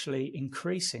is actually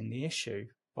increasing the issue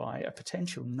by a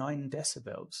potential 9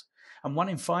 decibels. And 1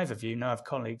 in 5 of you know of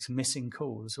colleagues missing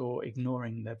calls or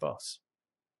ignoring their boss.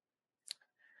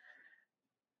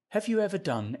 Have you ever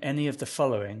done any of the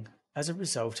following as a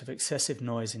result of excessive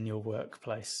noise in your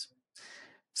workplace?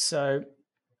 So,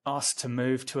 asked to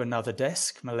move to another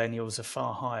desk, millennials are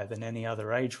far higher than any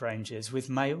other age ranges, with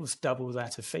males double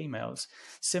that of females.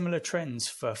 Similar trends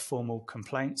for formal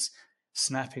complaints,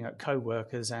 snapping at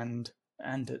co-workers and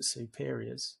at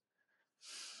superiors.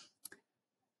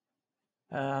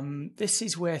 This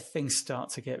is where things start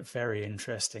to get very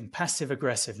interesting.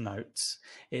 Passive-aggressive notes.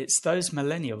 It's those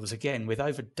millennials, again, with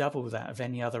over double that of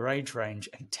any other age range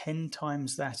and 10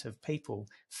 times that of people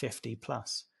 50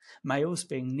 plus. Males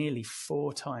being nearly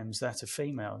 4 times that of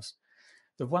females.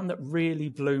 The one that really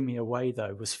blew me away,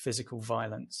 though, was physical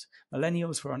violence.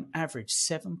 Millennials were on average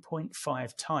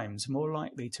 7.5 times more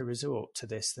likely to resort to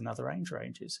this than other age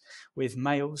ranges, with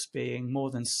males being more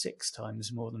than 6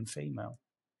 times more than female.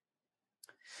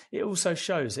 It also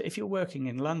shows that if you're working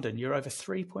in London, you're over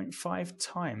 3.5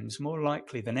 times more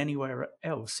likely than anywhere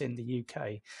else in the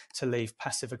UK to leave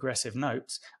passive-aggressive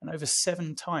notes, and over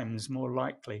 7 times more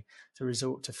likely to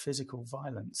resort to physical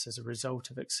violence as a result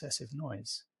of excessive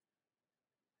noise.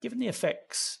 Given the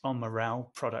effects on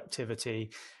morale,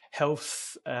 productivity,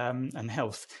 health,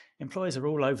 employers are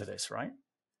all over this, right?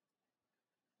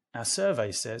 Our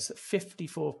survey says that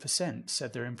 54%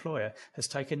 said their employer has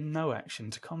taken no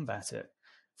action to combat it.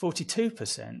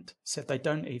 42% said they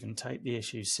don't even take the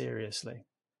issue seriously.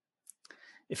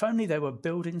 If only there were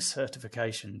building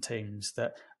certification teams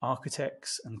that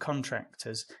architects and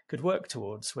contractors could work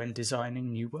towards when designing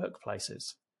new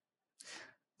workplaces.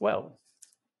 Well,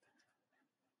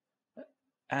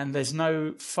 and there's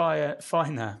no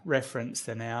finer reference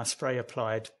than our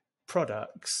spray-applied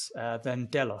products than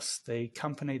Delos, the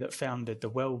company that founded the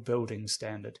Well Building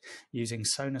Standard using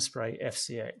Sonaspray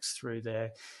FCX through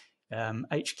their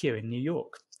HQ in New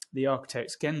York. The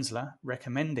architects Gensler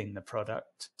recommending the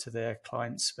product to their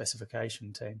client's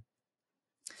specification team.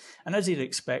 And as you'd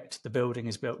expect, the building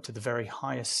is built to the very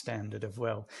highest standard of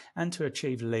WELL and to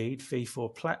achieve LEED,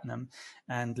 V4 Platinum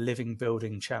and Living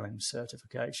Building Challenge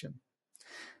certification.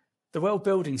 The WELL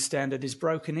Building Standard is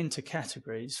broken into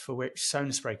categories for which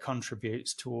Sonaspray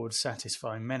contributes towards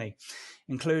satisfying many,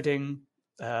 including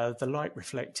the light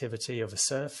reflectivity of a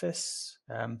surface.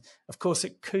 Of course,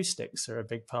 acoustics are a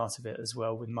big part of it as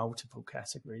well, with multiple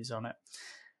categories on it.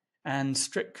 And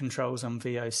strict controls on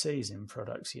VOCs in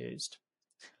products used.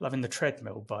 Loving the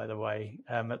treadmill, by the way,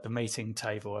 at the meeting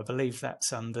table. I believe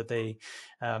that's under the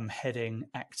heading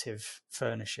active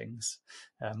furnishings.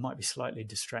 Might be slightly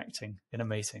distracting in a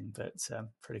meeting, but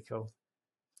pretty cool.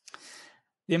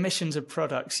 The emissions of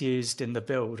products used in the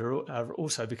build are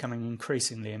also becoming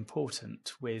increasingly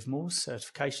important, with more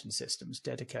certification systems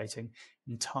dedicating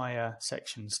entire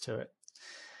sections to it.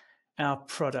 Our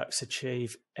products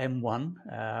achieve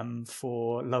M1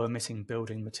 for low-emitting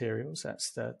building materials.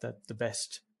 That's the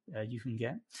best you can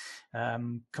get.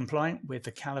 Compliant with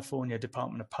the California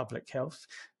Department of Public Health.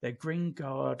 They're Green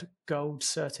Guard Gold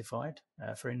certified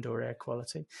for indoor air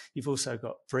quality. You've also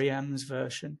got BREEAM's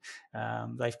version.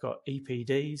 They've got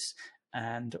EPDs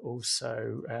and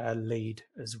also LEED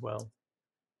as well.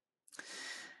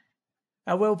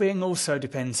 Our well-being also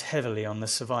depends heavily on the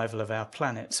survival of our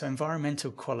planet, so environmental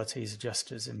qualities are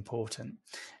just as important.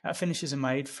 Our finishes are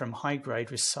made from high-grade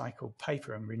recycled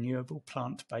paper and renewable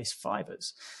plant-based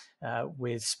fibres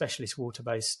with specialist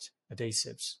water-based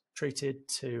adhesives, treated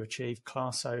to achieve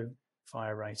Class O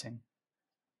fire rating.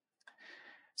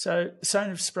 So the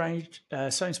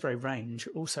Sonaspray range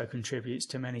also contributes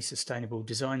to many sustainable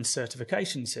design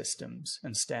certification systems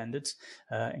and standards,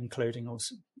 including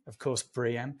also, of course,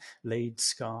 BREEAM, LEED,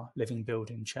 SCAR, Living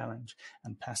Building Challenge,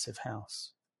 and Passive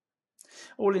House.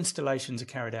 All installations are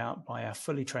carried out by our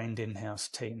fully trained in-house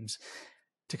teams.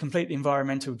 To complete the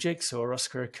environmental jigsaw,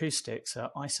 Oscar Acoustics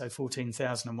are ISO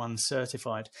 14001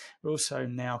 certified. We're also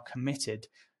now committed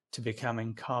to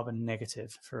becoming carbon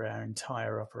negative for our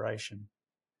entire operation.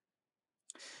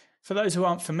 For those who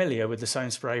aren't familiar with the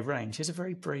Sonaspray range, here's a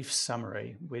very brief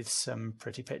summary with some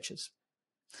pretty pictures.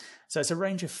 So it's a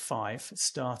range of 5,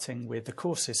 starting with the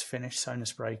coarsest finish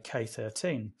Sonaspray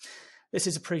K13. This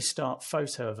is a pre-start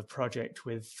photo of a project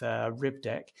with rib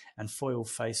deck and foil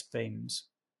face beams.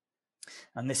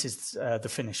 And this is the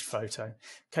finished photo.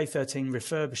 K13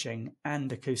 refurbishing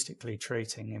and acoustically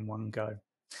treating in one go.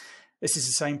 This is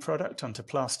the same product onto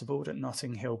plasterboard at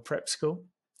Notting Hill Prep School.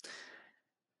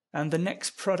 And the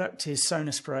next product is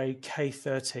Sonaspray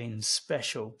K13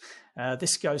 Special.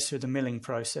 This goes through the milling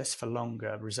process for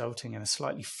longer, resulting in a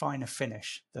slightly finer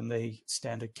finish than the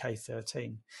standard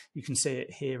K13. You can see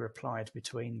it here applied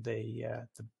between the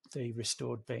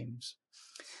restored beams.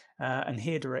 And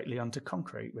here directly onto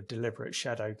concrete with deliberate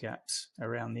shadow gaps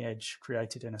around the edge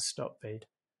created in a stop bead.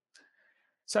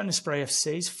 Sonaspray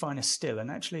FC is finer still, and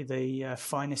actually the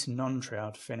finest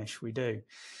non-troweled finish we do.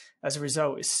 As a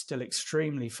result, it's still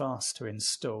extremely fast to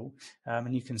install,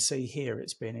 and you can see here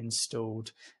it's been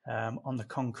installed on the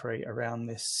concrete around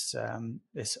this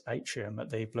atrium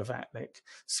at the Blavatnik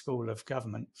School of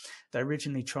Government. They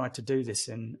originally tried to do this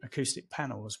in acoustic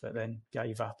panels, but then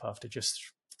gave up after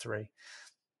just 3.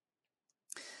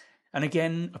 And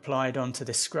again, applied onto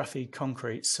this scruffy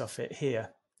concrete soffit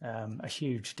here, a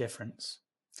huge difference.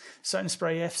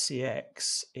 Sonaspray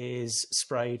FCX is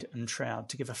sprayed and troweled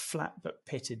to give a flat but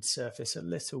pitted surface, a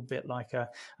little bit like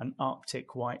an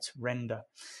Arctic white render.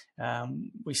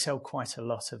 We sell quite a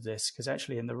lot of this because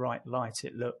actually in the right light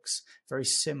it looks very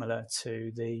similar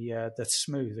to the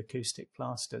smooth acoustic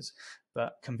plasters,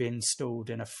 but can be installed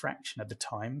in a fraction of the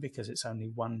time because it's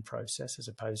only one process as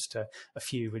opposed to a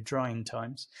few with drying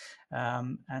times,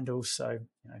 and also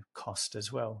cost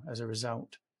as well as a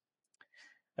result.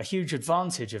 A huge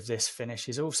advantage of this finish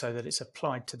is also that it's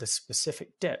applied to the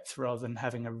specific depth rather than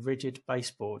having a rigid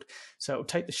baseboard, so it will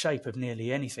take the shape of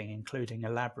nearly anything, including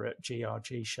elaborate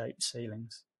GRG-shaped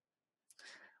ceilings.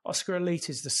 Oscar Elite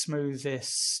is the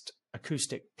smoothest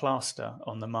acoustic plaster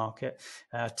on the market,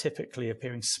 typically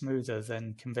appearing smoother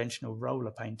than conventional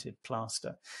roller-painted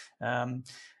plaster.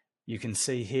 You can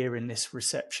see here in this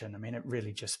reception, I mean, it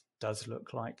really just does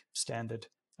look like standard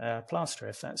plaster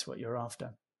if that's what you're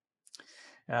after.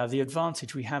 The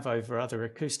advantage we have over other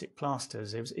acoustic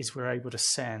plasters is we're able to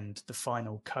sand the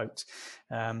final coat.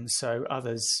 So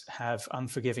others have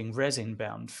unforgiving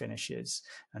resin-bound finishes,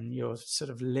 and you're sort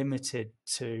of limited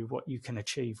to what you can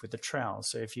achieve with the trowel.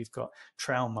 So if you've got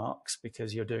trowel marks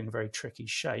because you're doing a very tricky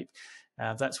shape,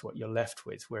 that's what you're left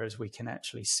with, whereas we can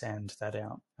actually sand that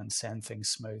out and sand things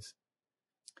smooth.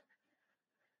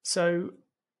 So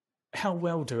how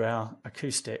well do our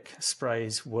acoustic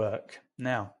sprays work?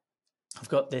 Now, I've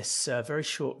got this very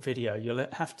short video. You'll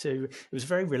have to, it was a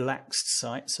very relaxed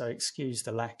site, so excuse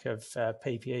the lack of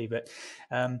PPE, but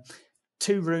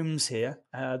 2 rooms here.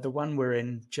 The one we're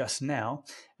in just now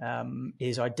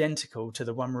is identical to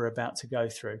the one we're about to go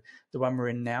through. The one we're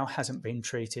in now hasn't been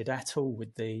treated at all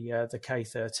with the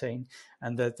K13,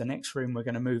 and the next room we're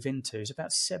going to move into is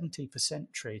about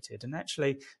 70% treated. And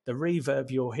actually, the reverb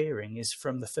you're hearing is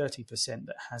from the 30%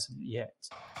 that hasn't yet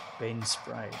been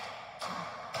sprayed.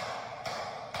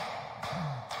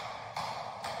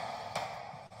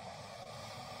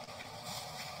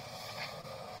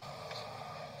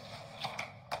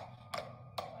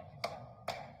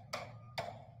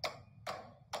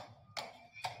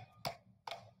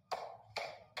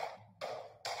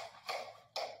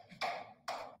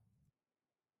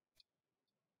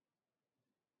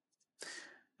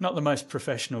 Not the most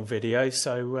professional video,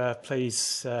 so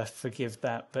please forgive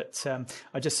that. But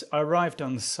I arrived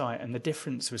on the site and the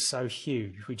difference was so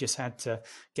huge. We just had to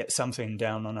get something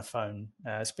down on a phone.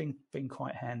 It's been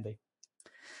quite handy.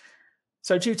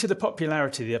 So due to the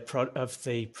popularity of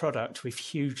the product, we've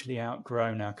hugely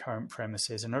outgrown our current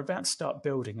premises and are about to start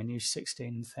building a new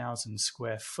 16,000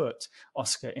 square foot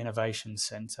Oscar Innovation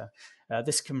Centre.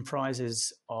 This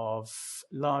comprises of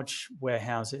large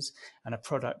warehouses and a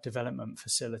product development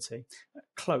facility,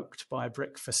 cloaked by a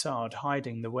brick facade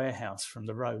hiding the warehouse from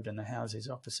the road and the houses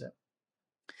opposite.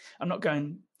 I'm not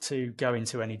going to go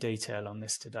into any detail on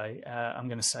this today. I'm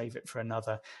going to save it for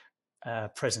another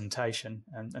presentation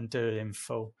and do it in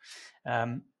full.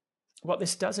 What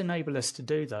this does enable us to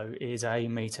do, though, is A,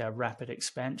 meet our rapid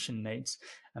expansion needs,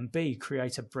 and B,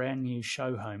 create a brand new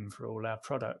show home for all our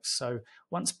products. So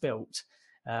once built,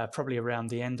 probably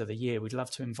around the end of the year, we'd love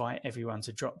to invite everyone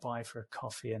to drop by for a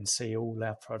coffee and see all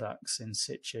our products in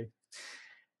situ.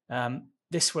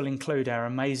 This will include our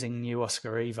amazing new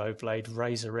Oscar Evo Blade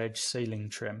razor edge ceiling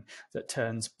trim that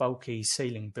turns bulky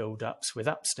ceiling build-ups with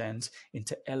upstands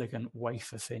into elegant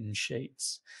wafer-thin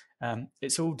sheets.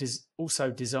 It's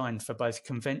also designed for both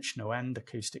conventional and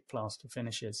acoustic plaster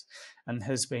finishes and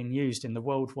has been used in the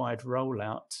worldwide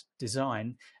rollout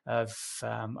design of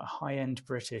a high-end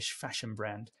British fashion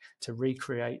brand to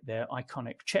recreate their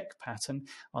iconic check pattern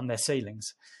on their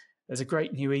ceilings. There's a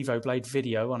great new Evo Blade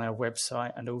video on our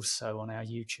website and also on our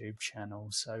YouTube channel.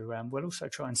 So we'll also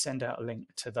try and send out a link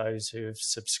to those who have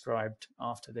subscribed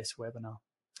after this webinar.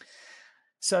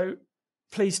 So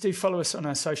please do follow us on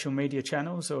our social media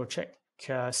channels or check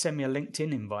send me a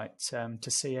LinkedIn invite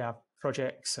to see our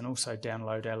projects and also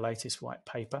download our latest white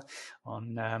paper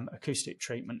on acoustic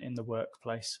treatment in the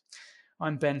workplace.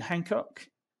 I'm Ben Hancock.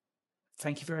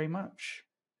 Thank you very much.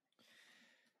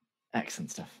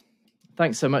 Excellent stuff.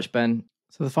 Thanks so much, Ben.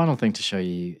 So the final thing to show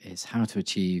you is how to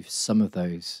achieve some of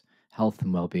those health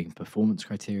and wellbeing performance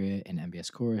criteria in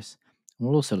MBS Chorus. And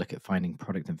we'll also look at finding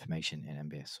product information in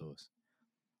MBS Source.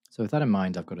 So with that in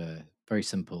mind, I've got a very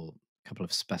simple couple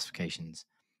of specifications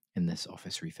in this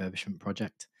office refurbishment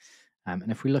project. And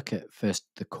if we look at first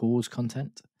the cause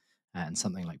content and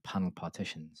something like panel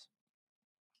partitions,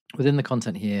 within the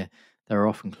content here, there are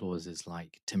often clauses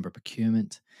like timber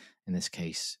procurement, in this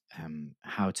case,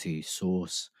 how to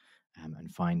source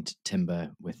and find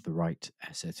timber with the right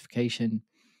certification,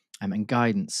 and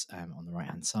guidance on the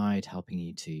right-hand side, helping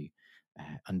you to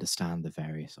understand the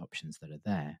various options that are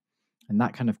there. And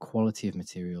that kind of quality of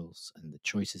materials and the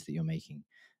choices that you're making,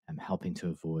 helping to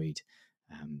avoid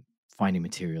finding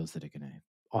materials that are going to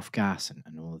off-gas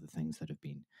and all of the things that have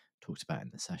been talked about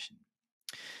in the session.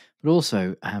 But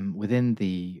also within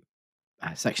the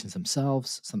sections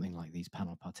themselves, something like these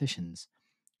panel partitions,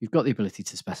 you've got the ability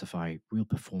to specify real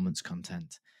performance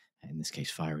content, in this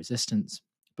case fire resistance,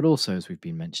 but also, as we've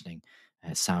been mentioning,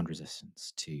 sound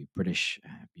resistance to British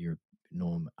Europe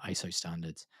norm ISO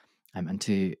standards, and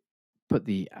to put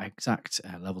the exact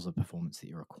levels of performance that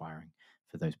you're requiring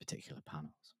for those particular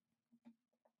panels.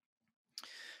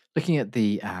 Looking at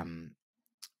the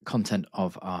content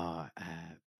of our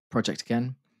project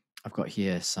again, I've got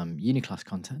here some Uniclass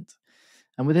content.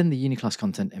 And within the Uniclass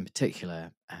content in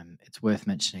particular, it's worth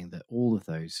mentioning that all of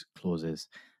those clauses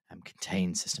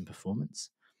contain system performance.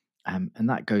 And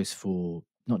that goes for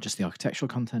not just the architectural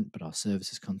content, but our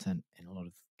services content in a lot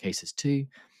of cases too.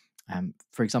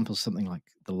 For example, something like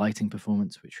the lighting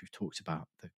performance, which we've talked about,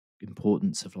 the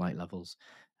importance of light levels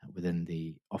within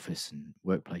the office and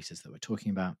workplaces that we're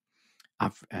talking about,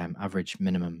 average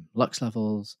minimum lux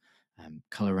levels,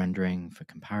 color rendering for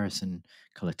comparison,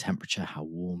 color temperature, how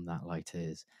warm that light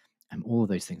is, all of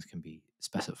those things can be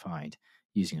specified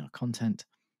using our content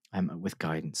with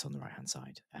guidance on the right-hand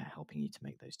side, helping you to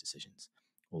make those decisions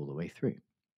all the way through.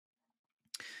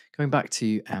 Going back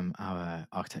to our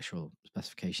architectural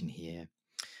specification here,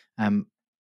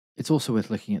 it's also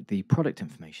worth looking at the product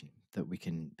information that we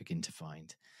can begin to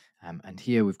find. And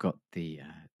here we've got the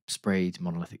sprayed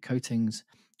monolithic coatings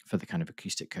for the kind of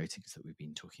acoustic coatings that we've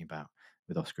been talking about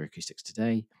with Oscar Acoustics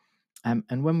today.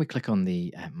 And when we click on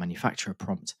the manufacturer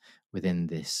prompt within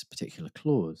this particular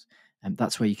clause,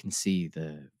 that's where you can see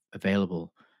the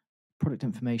available product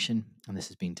information, and this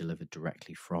has been delivered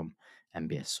directly from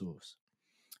MBS Source.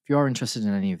 If you are interested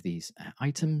in any of these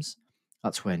items,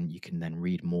 that's when you can then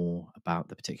read more about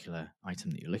the particular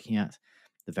item that you're looking at,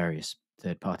 the various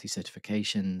third-party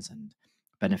certifications and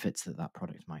benefits that that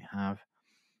product might have.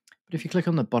 But if you click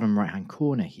on the bottom right-hand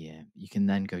corner here, you can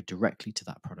then go directly to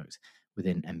that product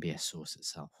within MBS Source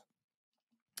itself.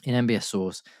 In MBS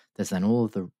Source, there's then all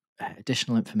of the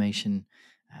additional information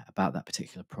about that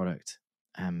particular product.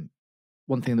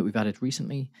 One thing that we've added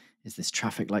recently is this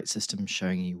traffic light system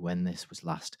showing you when this was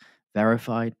last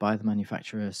verified by the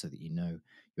manufacturer so that you know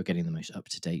you're getting the most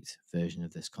up-to-date version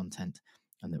of this content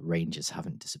and that ranges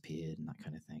haven't disappeared and that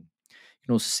kind of thing. You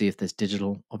can also see if there's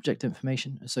digital object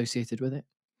information associated with it.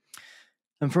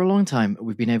 And for a long time,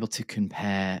 we've been able to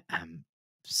compare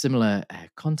similar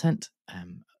content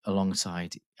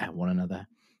alongside one another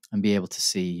and be able to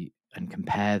see and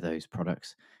compare those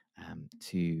products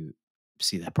to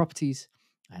see their properties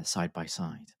side by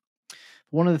side.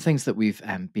 One of the things that we've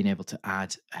been able to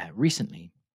add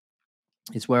recently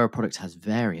is where a product has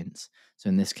variance. So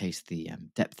in this case, the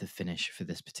depth of finish for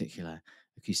this particular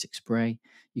acoustic spray,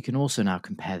 you can also now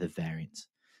compare the variance.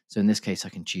 So in this case, I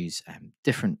can choose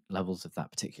different levels of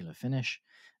that particular finish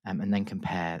and then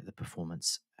compare the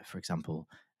performance, for example,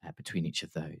 between each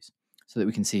of those. So that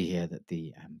we can see here that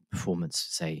the performance,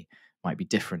 say, might be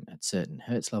different at certain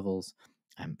hertz levels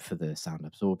for the sound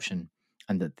absorption,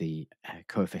 and that the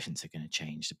coefficients are going to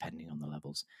change depending on the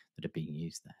levels that are being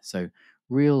used there. So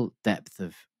real depth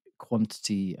of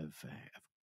quantity of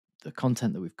the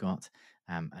content that we've got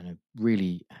and a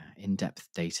really in-depth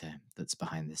data that's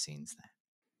behind the scenes there.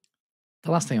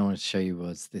 The last thing I wanted to show you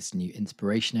was this new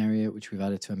inspiration area, which we've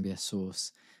added to MBS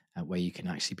Source, where you can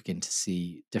actually begin to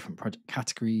see different project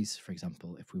categories. For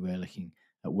example, if we were looking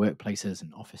at workplaces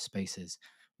and office spaces,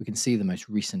 we can see the most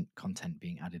recent content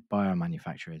being added by our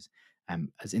manufacturers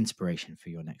as inspiration for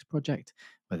your next project,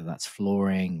 whether that's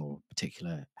flooring or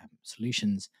particular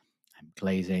solutions,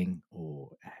 glazing or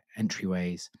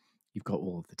entryways. You've got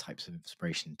all of the types of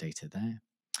inspiration data there.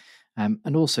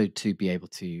 and also to be able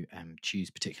to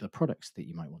choose particular products that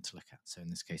you might want to look at. So in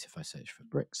this case, if I search for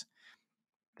bricks,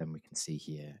 then we can see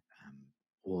here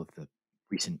all of the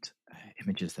recent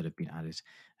images that have been added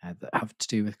that have to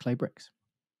do with clay bricks.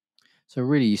 So a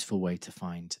really useful way to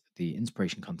find the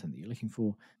inspiration content that you're looking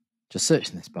for. Just search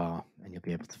in this bar and you'll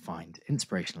be able to find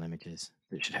inspirational images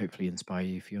that should hopefully inspire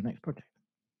you for your next project.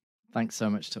 Thanks so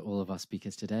much to all of our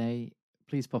speakers today.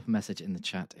 Please pop a message in the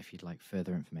chat if you'd like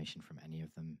further information from any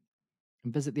of them.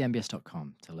 And visit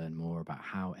thembs.com to learn more about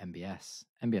how MBS,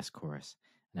 MBS Chorus,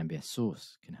 and MBS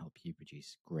Source can help you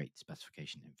produce great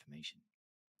specification information.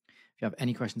 If you have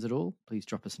any questions at all, please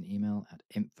drop us an email at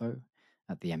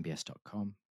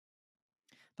info@thembs.com.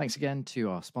 Thanks again to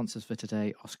our sponsors for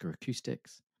today, Oscar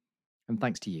Acoustics, and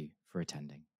thanks to you for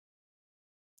attending.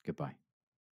 Goodbye.